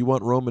badly do you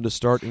want Roman to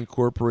start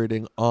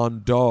incorporating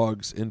on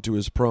dogs into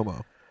his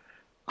promo?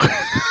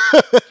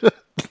 I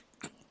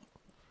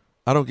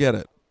don't get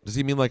it. Does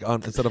he mean like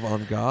on instead of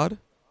on God?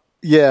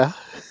 Yeah.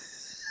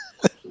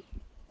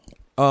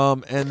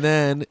 And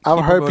then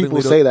I've heard people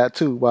say that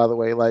too, by the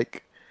way.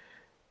 Like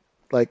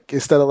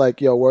instead of like,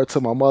 yo, word to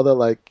my mother,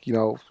 like, you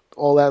know,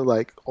 all that,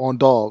 like on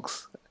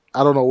dogs.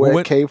 I don't know where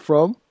it came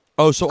from.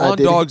 Oh, so on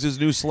dogs is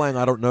new slang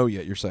I don't know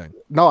yet, you're saying?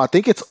 No, I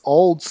think it's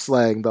old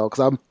slang though, because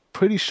I'm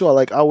pretty sure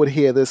like I would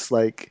hear this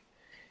like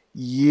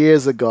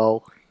years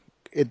ago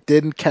it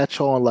didn't catch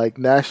on like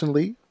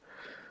nationally,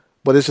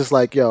 but it's just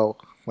like, yo,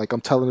 like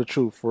I'm telling the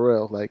truth for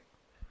real. Like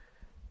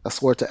I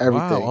swear to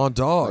everything. Wow, on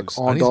dogs.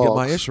 Like, on I need dogs. to get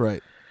my ish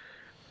right.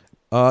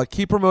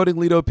 Keep promoting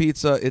Lido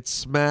Pizza. It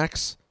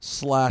smacks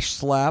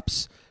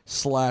 /slaps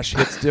 /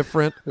 hits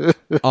different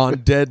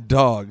on dead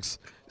dogs.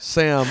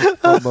 Sam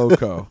from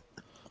Moco,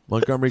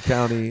 Montgomery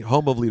County,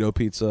 home of Lido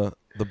Pizza,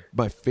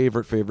 my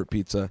favorite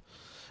pizza.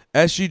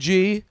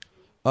 SGG,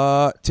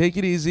 take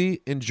it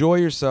easy, enjoy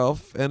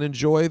yourself, and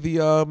enjoy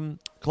the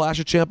Clash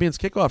of Champions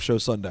kickoff show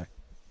Sunday.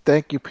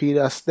 Thank you,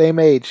 Peter. Same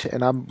age,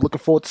 and I'm looking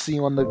forward to seeing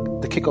you on the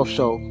kickoff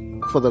show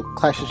for the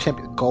Clash of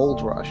Champions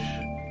Gold Rush.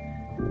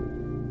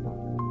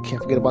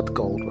 Can't forget about the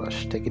Gold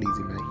Rush. Take it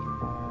easy, man.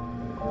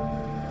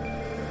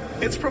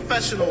 It's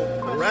professional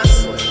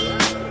wrestling.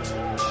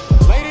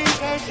 Ladies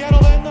and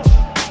gentlemen,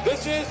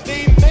 this is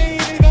the main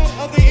event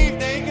of the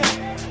evening.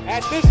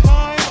 At this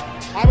time,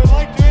 I would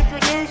like to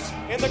introduce,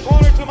 in the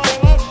corner to my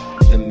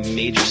left, The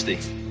Majesty.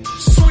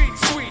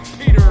 Sweet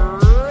Peter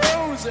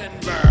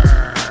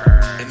Rosenberg.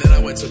 And then I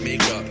went to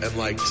makeup and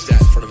like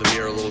sat in front of the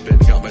mirror a little bit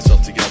and got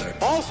myself together.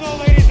 Also,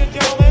 ladies and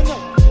gentlemen,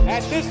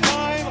 at this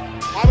time,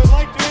 I would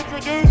like to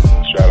introduce...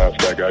 Shout out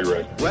to that guy,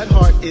 Red. Bret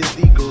Hart is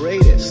the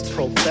greatest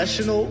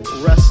professional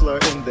wrestler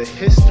in the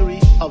history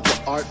of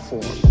the art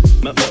form.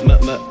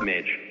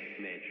 Midge.